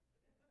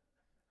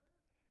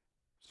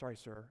 Sorry,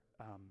 sir,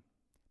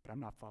 but I'm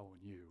not following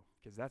you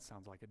because that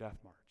sounds like a death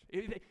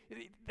march.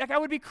 That guy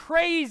would be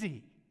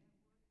crazy.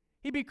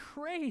 He'd be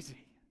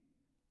crazy.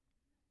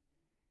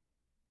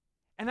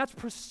 And that's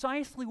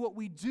precisely what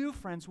we do,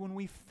 friends, when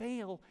we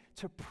fail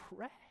to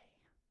pray.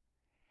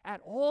 At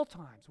all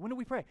times. When do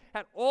we pray?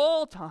 At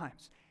all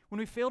times. When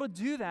we fail to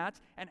do that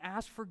and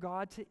ask for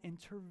God to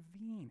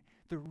intervene,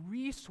 the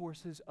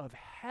resources of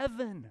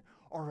heaven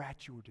are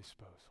at your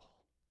disposal.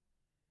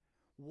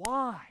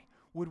 Why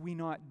would we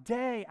not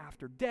day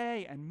after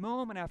day and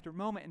moment after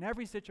moment in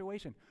every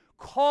situation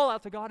call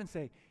out to God and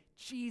say,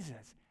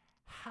 Jesus,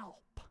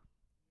 help.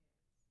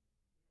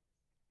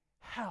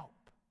 Help.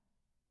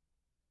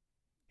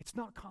 It's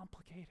not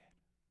complicated.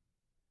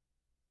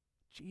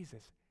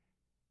 Jesus,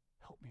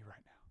 help me right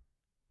now.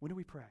 When do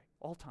we pray?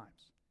 All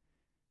times.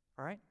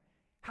 All right?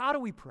 How do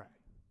we pray?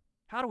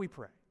 How do we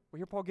pray? Well,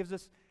 here Paul gives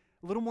us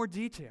a little more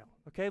detail.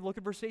 Okay, look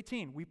at verse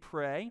 18. We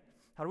pray.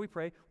 How do we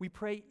pray? We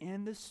pray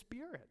in the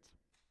Spirit.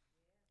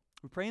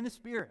 We pray in the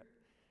Spirit.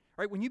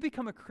 All right, when you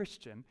become a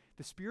Christian,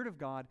 the Spirit of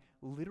God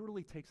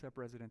literally takes up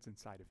residence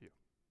inside of you.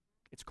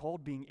 It's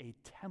called being a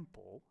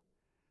temple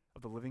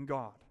of the living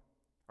God.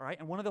 All right,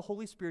 and one of the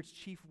Holy Spirit's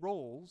chief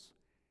roles,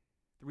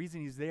 the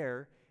reason he's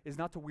there, is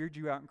not to weird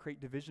you out and create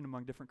division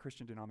among different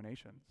Christian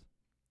denominations.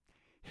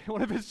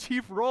 One of his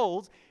chief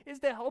roles is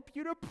to help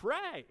you to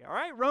pray, all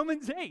right?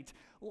 Romans 8.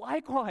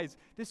 Likewise,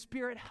 the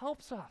Spirit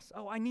helps us.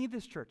 Oh, I need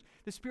this, church.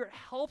 The Spirit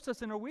helps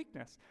us in our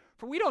weakness.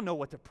 For we don't know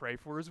what to pray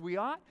for as we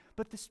ought,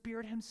 but the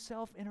Spirit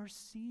himself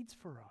intercedes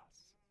for us.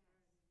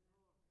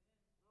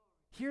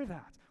 Hear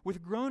that.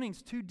 With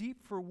groanings too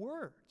deep for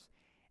words.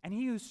 And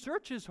he who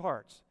searches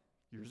hearts,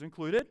 yours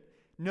included,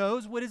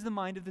 knows what is the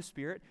mind of the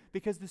Spirit,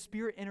 because the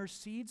Spirit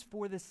intercedes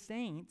for the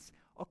saints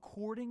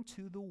according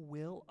to the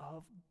will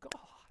of God.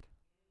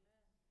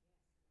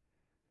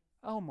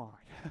 Oh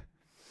my.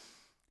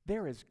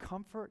 There is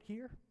comfort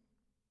here.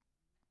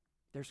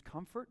 There's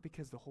comfort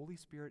because the Holy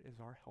Spirit is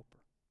our helper.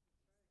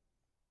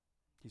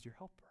 He's your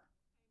helper.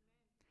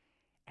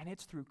 And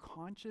it's through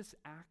conscious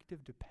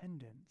active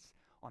dependence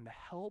on the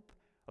help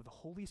of the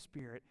Holy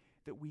Spirit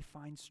that we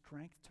find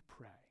strength to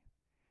pray.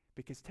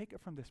 Because take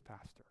it from this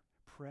pastor,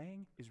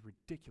 praying is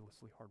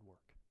ridiculously hard work.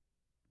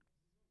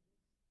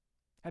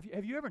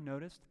 Have you ever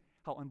noticed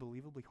how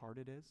unbelievably hard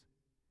it is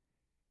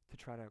to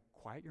try to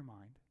quiet your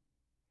mind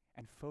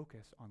and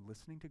focus on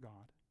listening to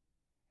God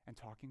and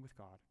talking with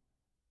God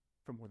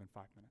for more than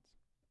 5 minutes?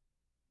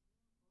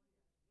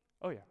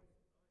 Oh, yeah.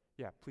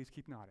 Yeah, please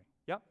keep nodding.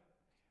 Yep.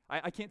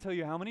 I can't tell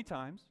you how many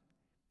times,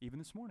 even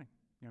this morning,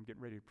 I'm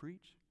getting ready to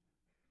preach.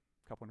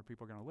 A couple hundred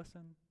people are going to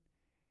listen.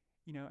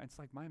 And it's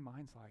like my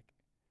mind's like,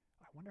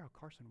 I wonder how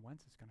Carson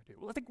Wentz is going to do.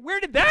 Well, it's like, where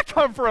did that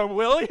come from,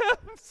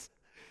 Williams?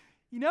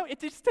 It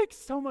just takes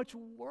so much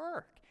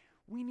work.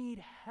 We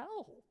need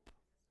help.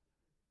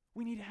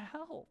 We need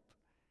help.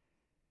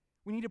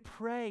 We need to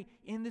pray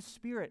in the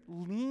Spirit,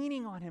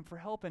 leaning on Him for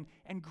help and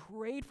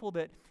grateful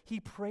that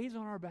He prays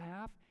on our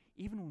behalf,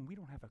 even when we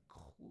don't have a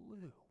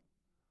clue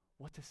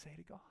what to say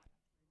to God.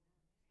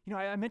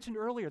 I mentioned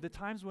earlier the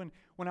times when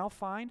I'll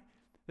find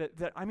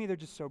that I'm either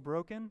just so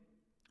broken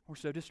or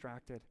so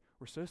distracted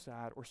or so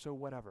sad or so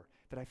whatever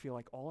that I feel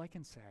like all I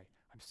can say,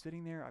 I'm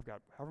sitting there, I've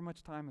got however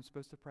much time I'm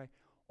supposed to pray,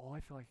 all I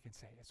feel like I can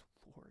say is,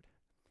 Lord,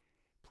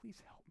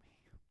 please help me.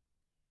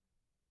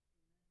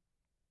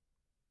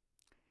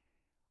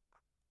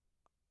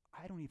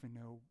 I don't even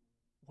know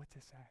what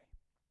to say.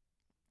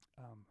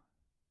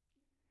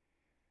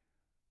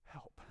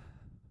 Help.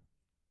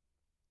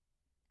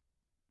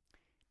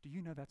 Do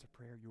you know that's a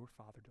prayer your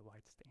Father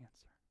delights to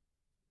answer?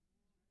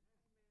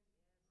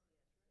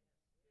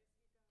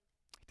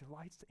 He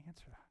delights to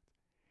answer that.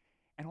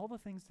 And all the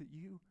things that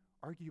you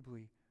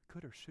arguably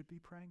could or should be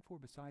praying for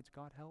besides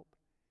God help,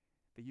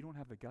 that you don't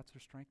have the guts or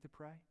strength to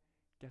pray,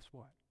 guess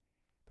what?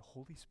 The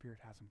Holy Spirit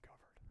has them covered.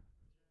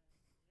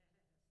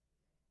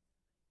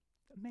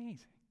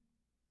 Amazing.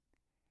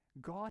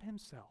 God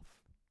Himself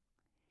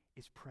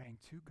is praying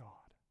to God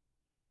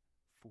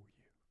for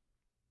you.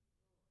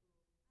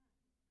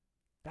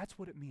 That's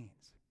what it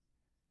means.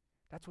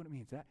 That's what it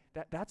means.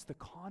 That's the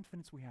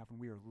confidence we have when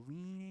we are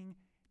leaning,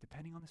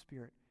 depending on the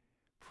Spirit,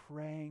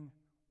 praying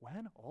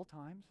when? All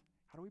times.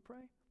 How do we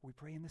pray? We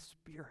pray in the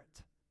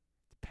Spirit,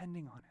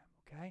 depending on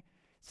Him, okay?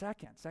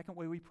 Second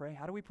way we pray.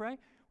 How do we pray?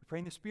 We pray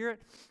in the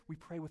Spirit. We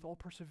pray with all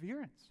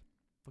perseverance.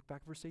 Look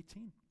back at verse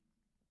 18.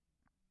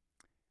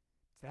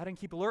 That and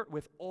keep alert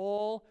with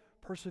all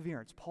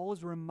perseverance. Paul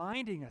is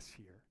reminding us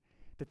here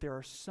that there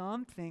are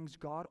some things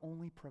God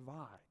only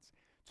provides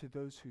to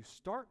those who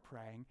start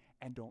praying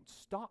and don't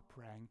stop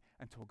praying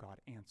until God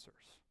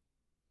answers.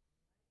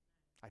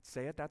 I'd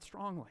say it that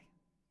strongly.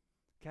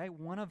 Okay?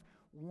 One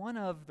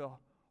of the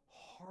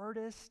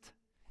hardest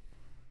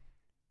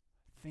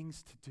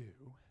things to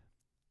do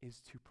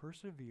is to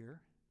persevere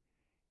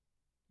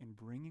in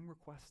bringing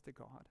requests to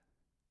God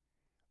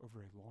over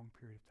a long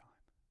period of time.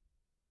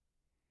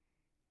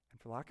 And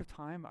for lack of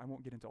time, I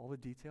won't get into all the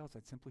details.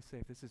 I'd simply say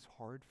if this is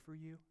hard for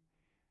you,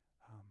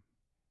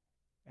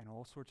 and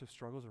all sorts of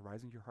struggles are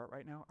rising to your heart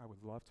right now, I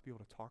would love to be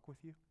able to talk with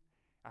you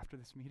after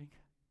this meeting.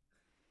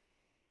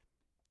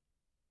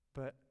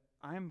 But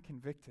I am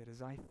convicted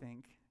as I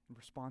think, in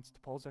response to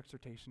Paul's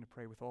exhortation to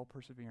pray with all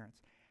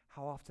perseverance,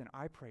 how often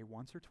I pray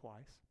once or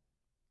twice,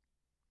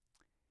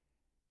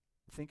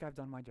 think I've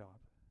done my job,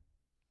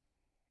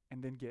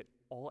 and then get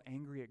all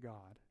angry at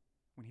God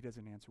when He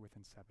doesn't answer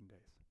within 7 days.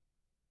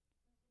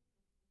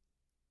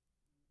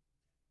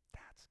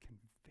 That's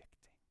convicting.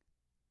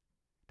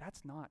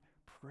 That's not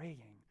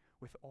praying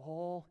with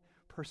all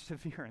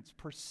perseverance.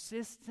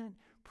 Persistent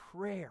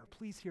prayer.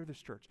 Please hear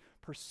this, church.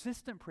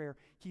 Persistent prayer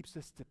keeps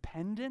us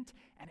dependent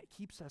and it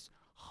keeps us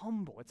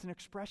humble. It's an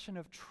expression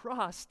of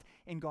trust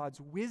in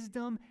God's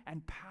wisdom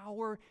and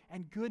power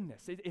and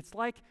goodness. It's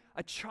like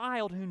a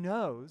child who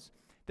knows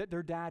that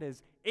their dad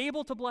is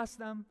able to bless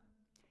them,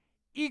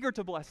 eager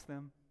to bless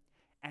them,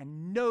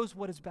 and knows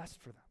what is best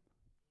for them.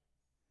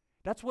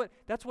 That's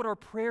what our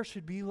prayer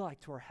should be like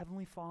to our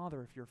Heavenly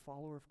Father if you're a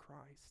follower of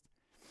Christ.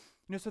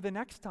 So the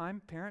next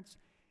time, parents,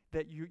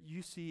 that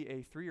you see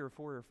a 3 or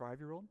 4 or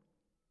 5-year-old,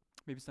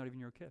 maybe it's not even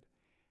your kid,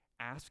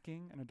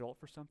 asking an adult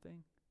for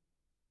something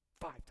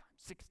 5 times,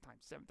 6 times,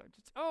 7 times,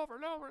 it's over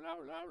and over and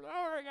over and over and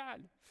over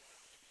again.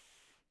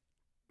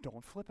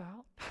 Don't flip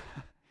out.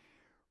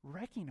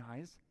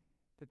 Recognize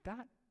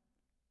that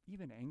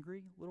even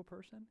angry little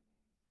person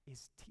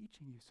is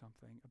teaching you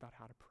something about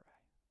how to pray,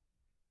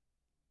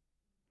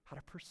 how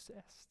to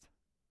persist,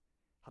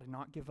 how to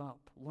not give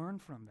up. Learn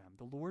from them.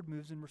 The Lord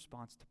moves in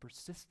response to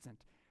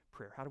persistent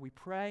prayer. How do we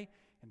pray?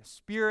 In the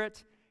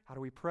Spirit. How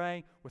do we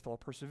pray? With all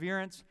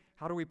perseverance.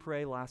 How do we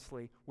pray,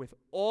 lastly, with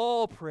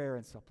all prayer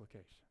and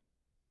supplication?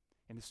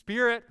 In the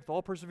Spirit, with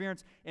all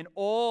perseverance, in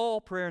all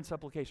prayer and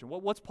supplication.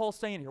 What's Paul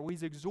saying here? Well,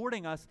 he's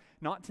exhorting us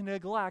not to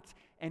neglect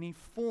any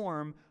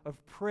form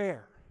of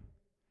prayer.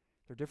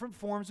 There are different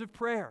forms of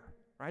prayer,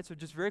 right? So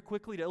just very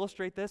quickly to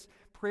illustrate this,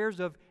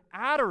 prayers of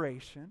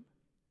adoration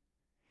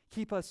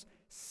keep us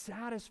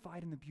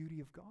satisfied in the beauty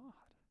of God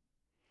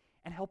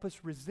and help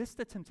us resist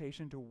the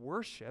temptation to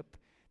worship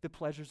the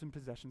pleasures and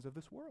possessions of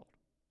this world.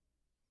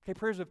 Okay,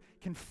 prayers of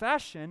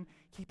confession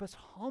keep us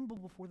humble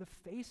before the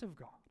face of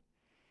God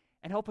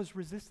and help us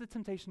resist the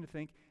temptation to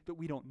think that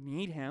we don't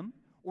need Him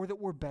or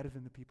that we're better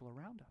than the people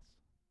around us.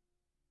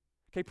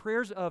 Okay,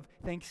 prayers of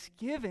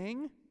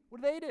thanksgiving,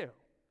 what do?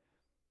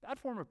 That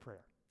form of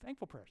prayer,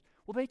 thankful prayers.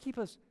 Well, they keep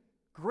us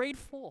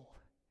grateful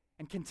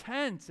and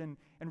content and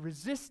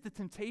resist the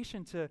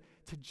temptation to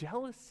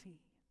jealousy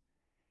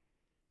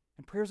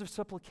And prayers of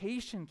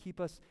supplication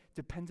keep us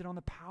dependent on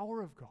the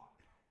power of God.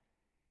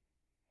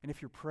 And if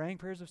you're praying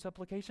prayers of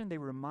supplication, they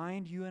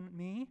remind you and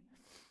me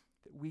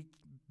that we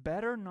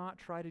better not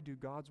try to do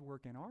God's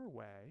work in our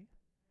way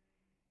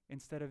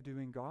instead of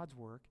doing God's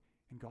work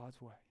in God's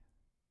way.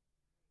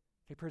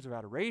 Okay, prayers of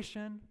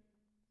adoration.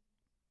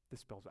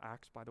 This spells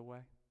acts, by the way.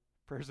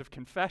 Prayers of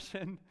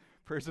confession,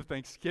 prayers of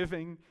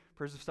thanksgiving,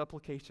 prayers of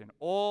supplication.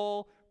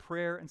 All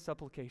prayer and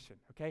supplication.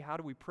 Okay, how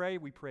do we pray?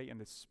 We pray in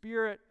the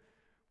Spirit.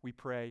 We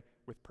pray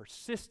with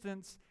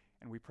persistence,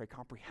 and we pray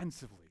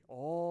comprehensively.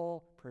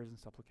 All prayers and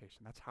supplication.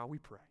 That's how we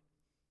pray.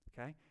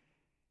 Okay?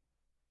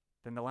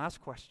 Then the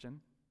last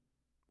question,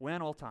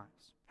 when? All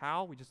times.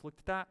 How? We just looked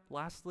at that.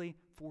 Lastly,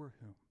 for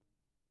whom?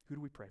 Who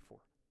do we pray for?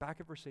 Back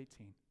at verse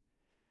 18.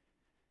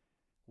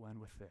 When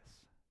with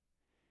this?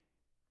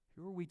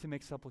 Who are we to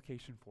make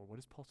supplication for? What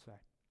does Paul say?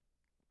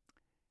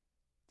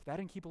 To that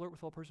end, keep alert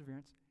with all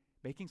perseverance,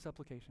 making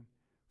supplication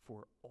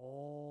for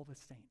all the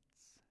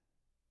saints.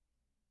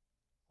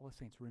 All the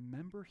saints.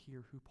 Remember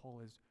here who Paul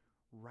is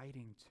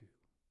writing to.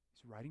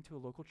 He's writing to a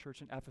local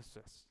church in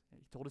Ephesus.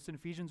 He told us in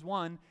Ephesians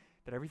 1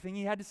 that everything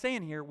he had to say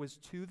in here was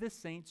to the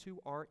saints who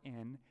are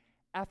in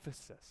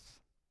Ephesus.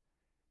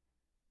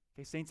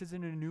 Okay, saints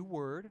isn't a new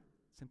word.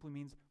 It simply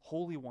means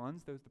holy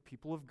ones, those the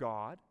people of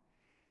God.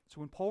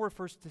 So when Paul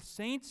refers to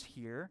saints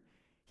here,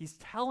 he's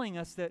telling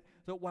us that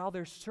while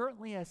there's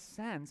certainly a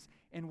sense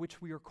in which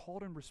we are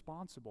called and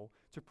responsible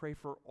to pray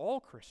for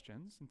all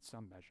Christians in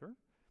some measure,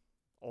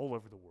 all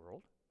over the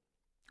world,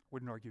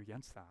 wouldn't argue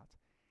against that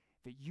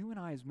you and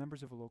I as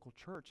members of a local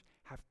church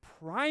have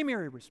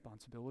primary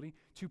responsibility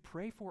to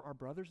pray for our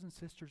brothers and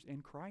sisters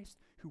in Christ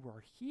who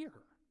are here.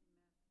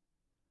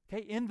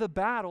 Okay, in the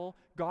battle,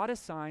 God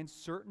assigns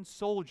certain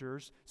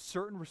soldiers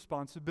certain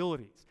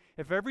responsibilities.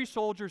 If every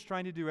soldier is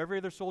trying to do every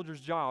other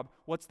soldier's job,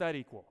 what's that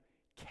equal?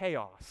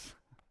 Chaos.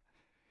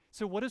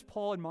 So what does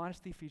Paul admonish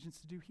the Ephesians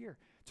to do here?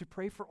 To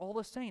pray for all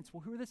the saints.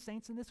 Well, who are the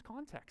saints in this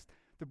context?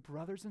 The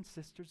brothers and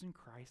sisters in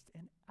Christ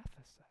in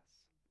Ephesus.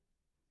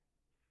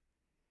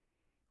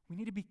 We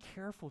need to be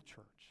careful,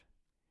 church,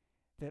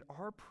 that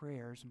our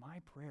prayers, my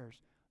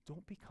prayers,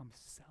 don't become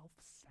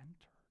self-centered.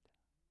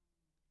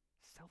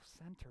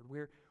 Self-centered,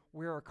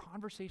 where our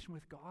conversation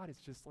with God is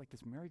just like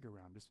this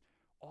merry-go-round, just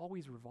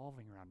always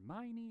revolving around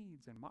my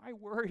needs and my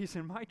worries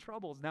and my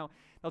troubles. Now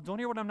don't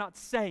hear what I'm not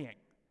saying.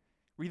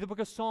 Read the book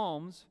of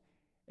Psalms.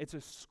 It's a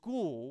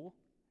school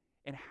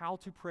in how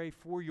to pray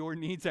for your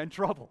needs and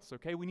troubles,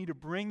 okay? We need to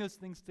bring those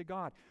things to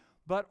God.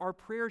 But our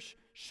prayers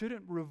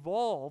shouldn't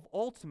revolve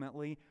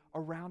ultimately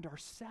around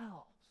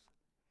ourselves.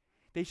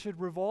 They should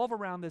revolve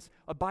around this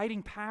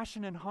abiding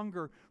passion and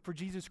hunger for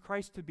Jesus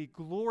Christ to be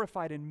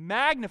glorified and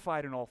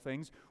magnified in all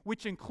things,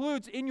 which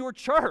includes in your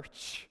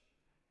church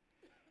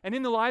and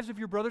in the lives of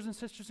your brothers and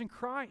sisters in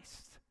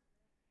Christ.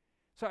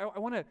 So I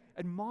want to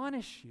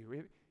admonish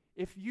you,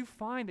 if you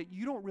find that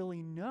you don't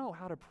really know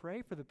how to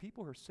pray for the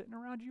people who are sitting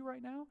around you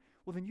right now,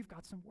 well, then you've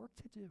got some work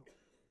to do.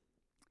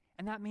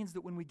 And that means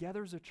that when we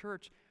gather as a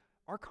church,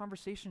 our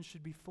conversations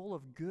should be full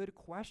of good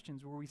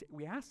questions where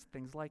we ask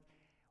things like,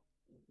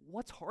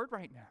 what's hard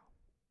right now?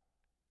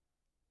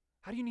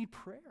 How do you need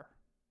prayer?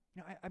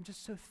 You know, I'm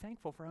just so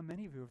thankful for how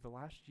many of you over the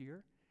last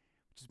year,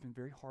 which has been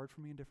very hard for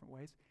me in different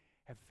ways,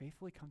 have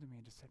faithfully come to me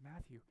and just said,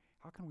 Matthew,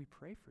 how can we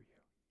pray for you?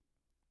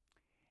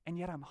 And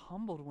yet I'm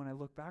humbled when I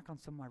look back on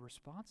some of my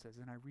responses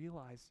and I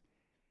realize,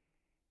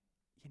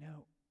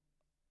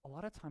 a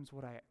lot of times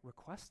what I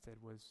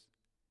requested was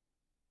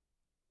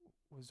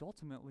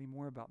ultimately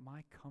more about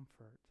my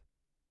comfort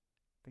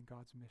than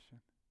God's mission.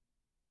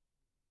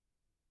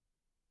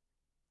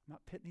 I'm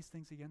not pitting these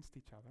things against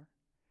each other,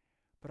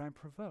 but I'm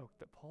provoked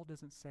that Paul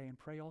doesn't say, and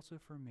pray also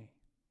for me,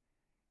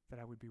 that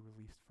I would be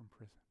released from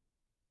prison.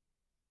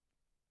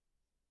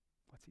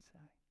 What's he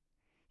say?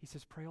 He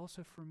says, pray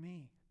also for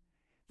me,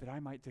 that I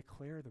might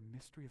declare the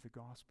mystery of the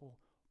gospel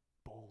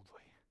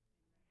boldly,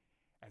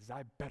 as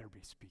I better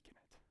be speaking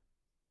it.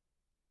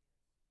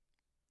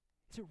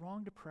 Is it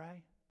wrong to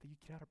pray that you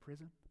get out of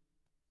prison?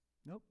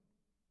 Nope.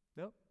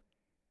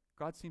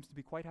 God seems to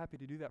be quite happy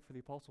to do that for the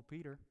Apostle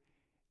Peter,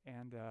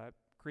 and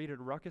created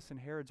a ruckus in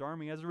Herod's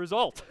army as a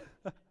result.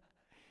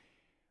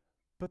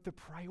 But the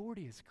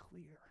priority is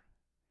clear.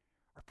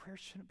 Our prayers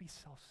shouldn't be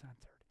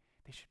self-centered.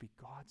 They should be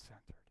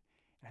God-centered.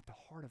 And at the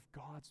heart of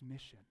God's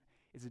mission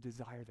is a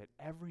desire that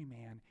every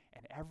man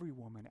and every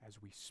woman,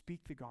 as we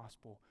speak the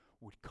gospel,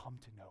 would come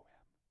to know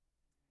him.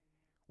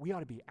 We ought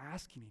to be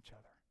asking each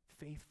other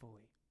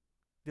faithfully,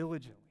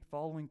 diligently,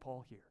 following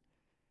Paul here,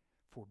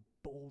 for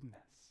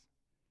boldness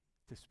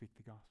to speak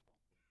the gospel,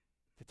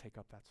 to take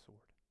up that sword.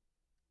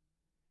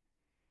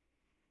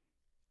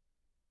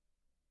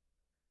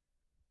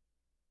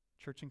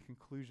 Church, in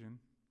conclusion,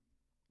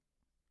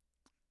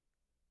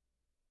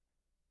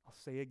 I'll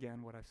say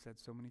again what I've said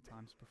so many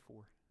times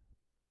before.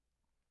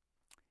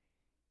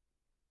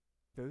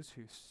 Those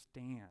who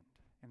stand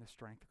in the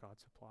strength God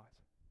supplies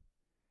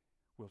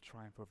will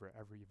triumph over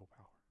every evil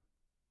power.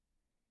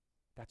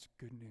 That's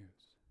good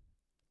news.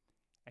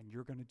 And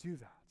you're going to do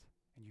that,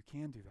 and you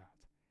can do that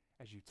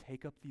as you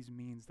take up these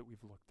means that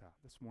we've looked at.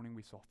 This morning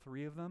we saw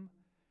 3 of them: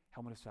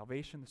 helmet of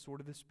salvation, the sword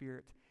of the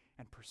Spirit,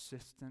 and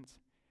persistent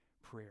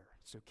prayer.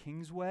 So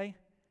Kingsway,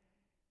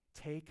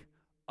 take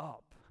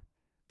up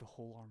the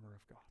whole armor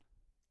of God.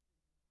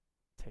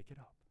 Take it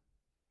up.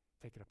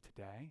 Take it up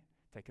today.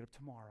 Take it up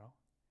tomorrow,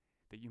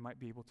 that you might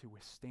be able to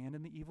withstand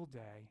in the evil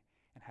day,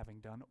 and having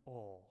done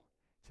all,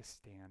 to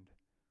stand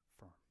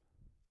firm.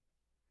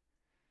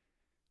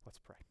 Let's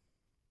pray.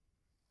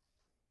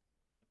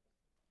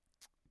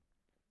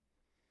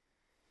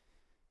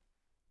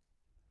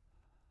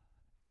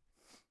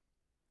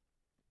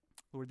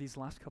 Lord, these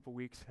last couple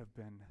weeks have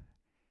been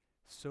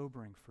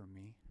sobering for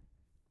me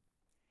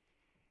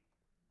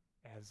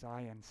as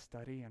I, in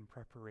study and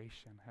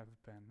preparation, have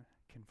been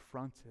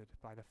confronted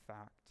by the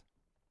fact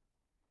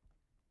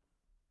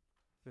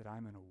that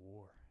I'm in a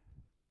war.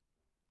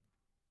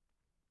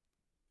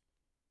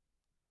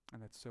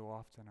 And that so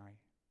often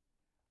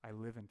I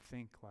live and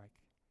think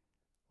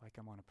like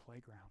I'm on a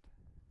playground.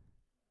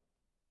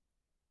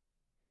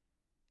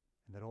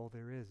 And that all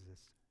there is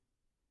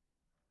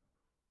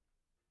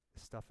the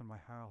stuff in my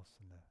house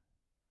and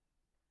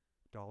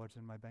the dollars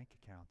in my bank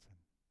accounts and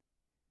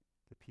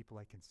the people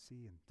I can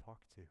see and talk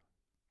to.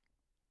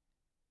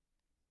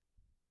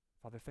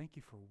 Father, thank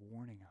you for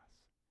warning us,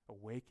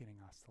 awakening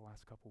us the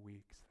last couple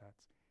weeks that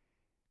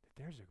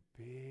there's a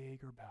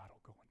bigger battle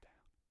going down.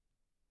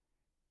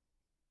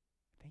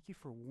 Thank you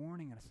for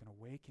warning us and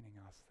awakening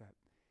us that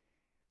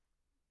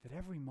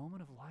every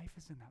moment of life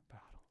is in that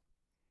battle.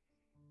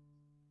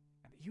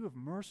 And that you have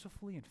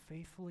mercifully and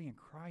faithfully in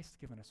Christ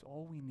given us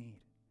all we need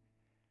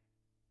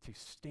to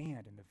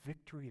stand in the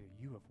victory that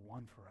you have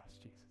won for us,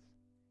 Jesus.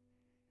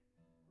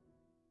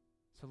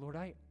 So Lord,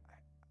 I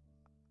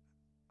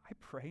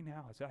pray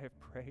now, as I have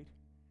prayed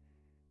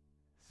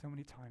so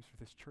many times for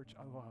this church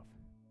I love,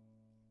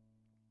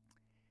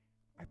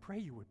 I pray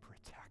you would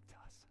protect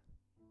us.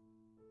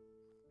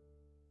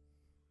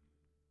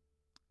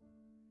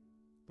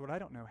 Lord, I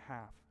don't know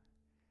half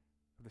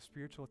of the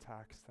spiritual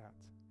attacks that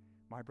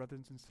my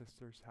brothers and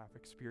sisters have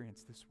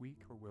experienced this week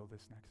or will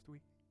this next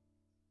week.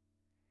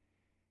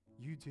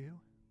 You do.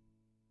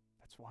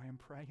 That's why I'm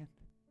praying.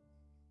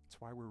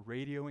 That's why we're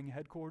radioing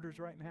headquarters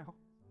right now.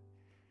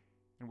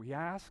 And we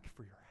ask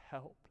for your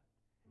help.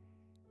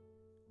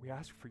 We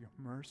ask for your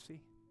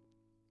mercy.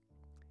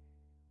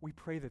 We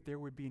pray that there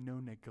would be no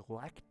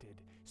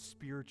neglected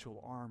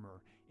spiritual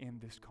armor in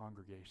this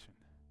congregation.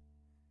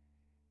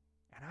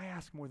 And I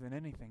ask more than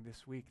anything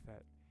this week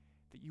that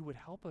you would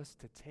help us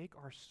to take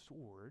our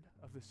sword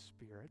of the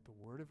Spirit, the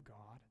Word of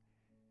God,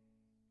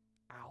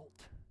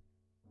 out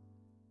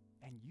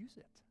and use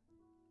it.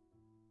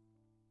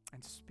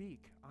 And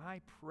speak,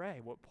 I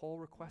pray, what Paul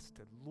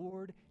requested.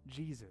 Lord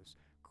Jesus,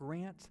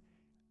 grant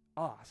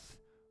us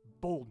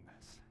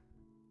boldness.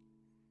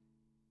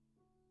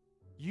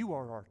 You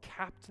are our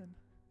captain.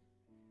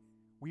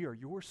 We are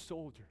your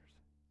soldiers.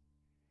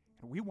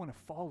 And we want to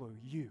follow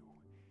you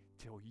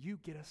till you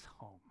get us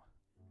home.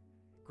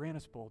 Grant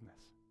us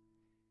boldness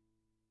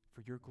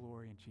for your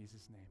glory in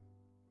Jesus' name.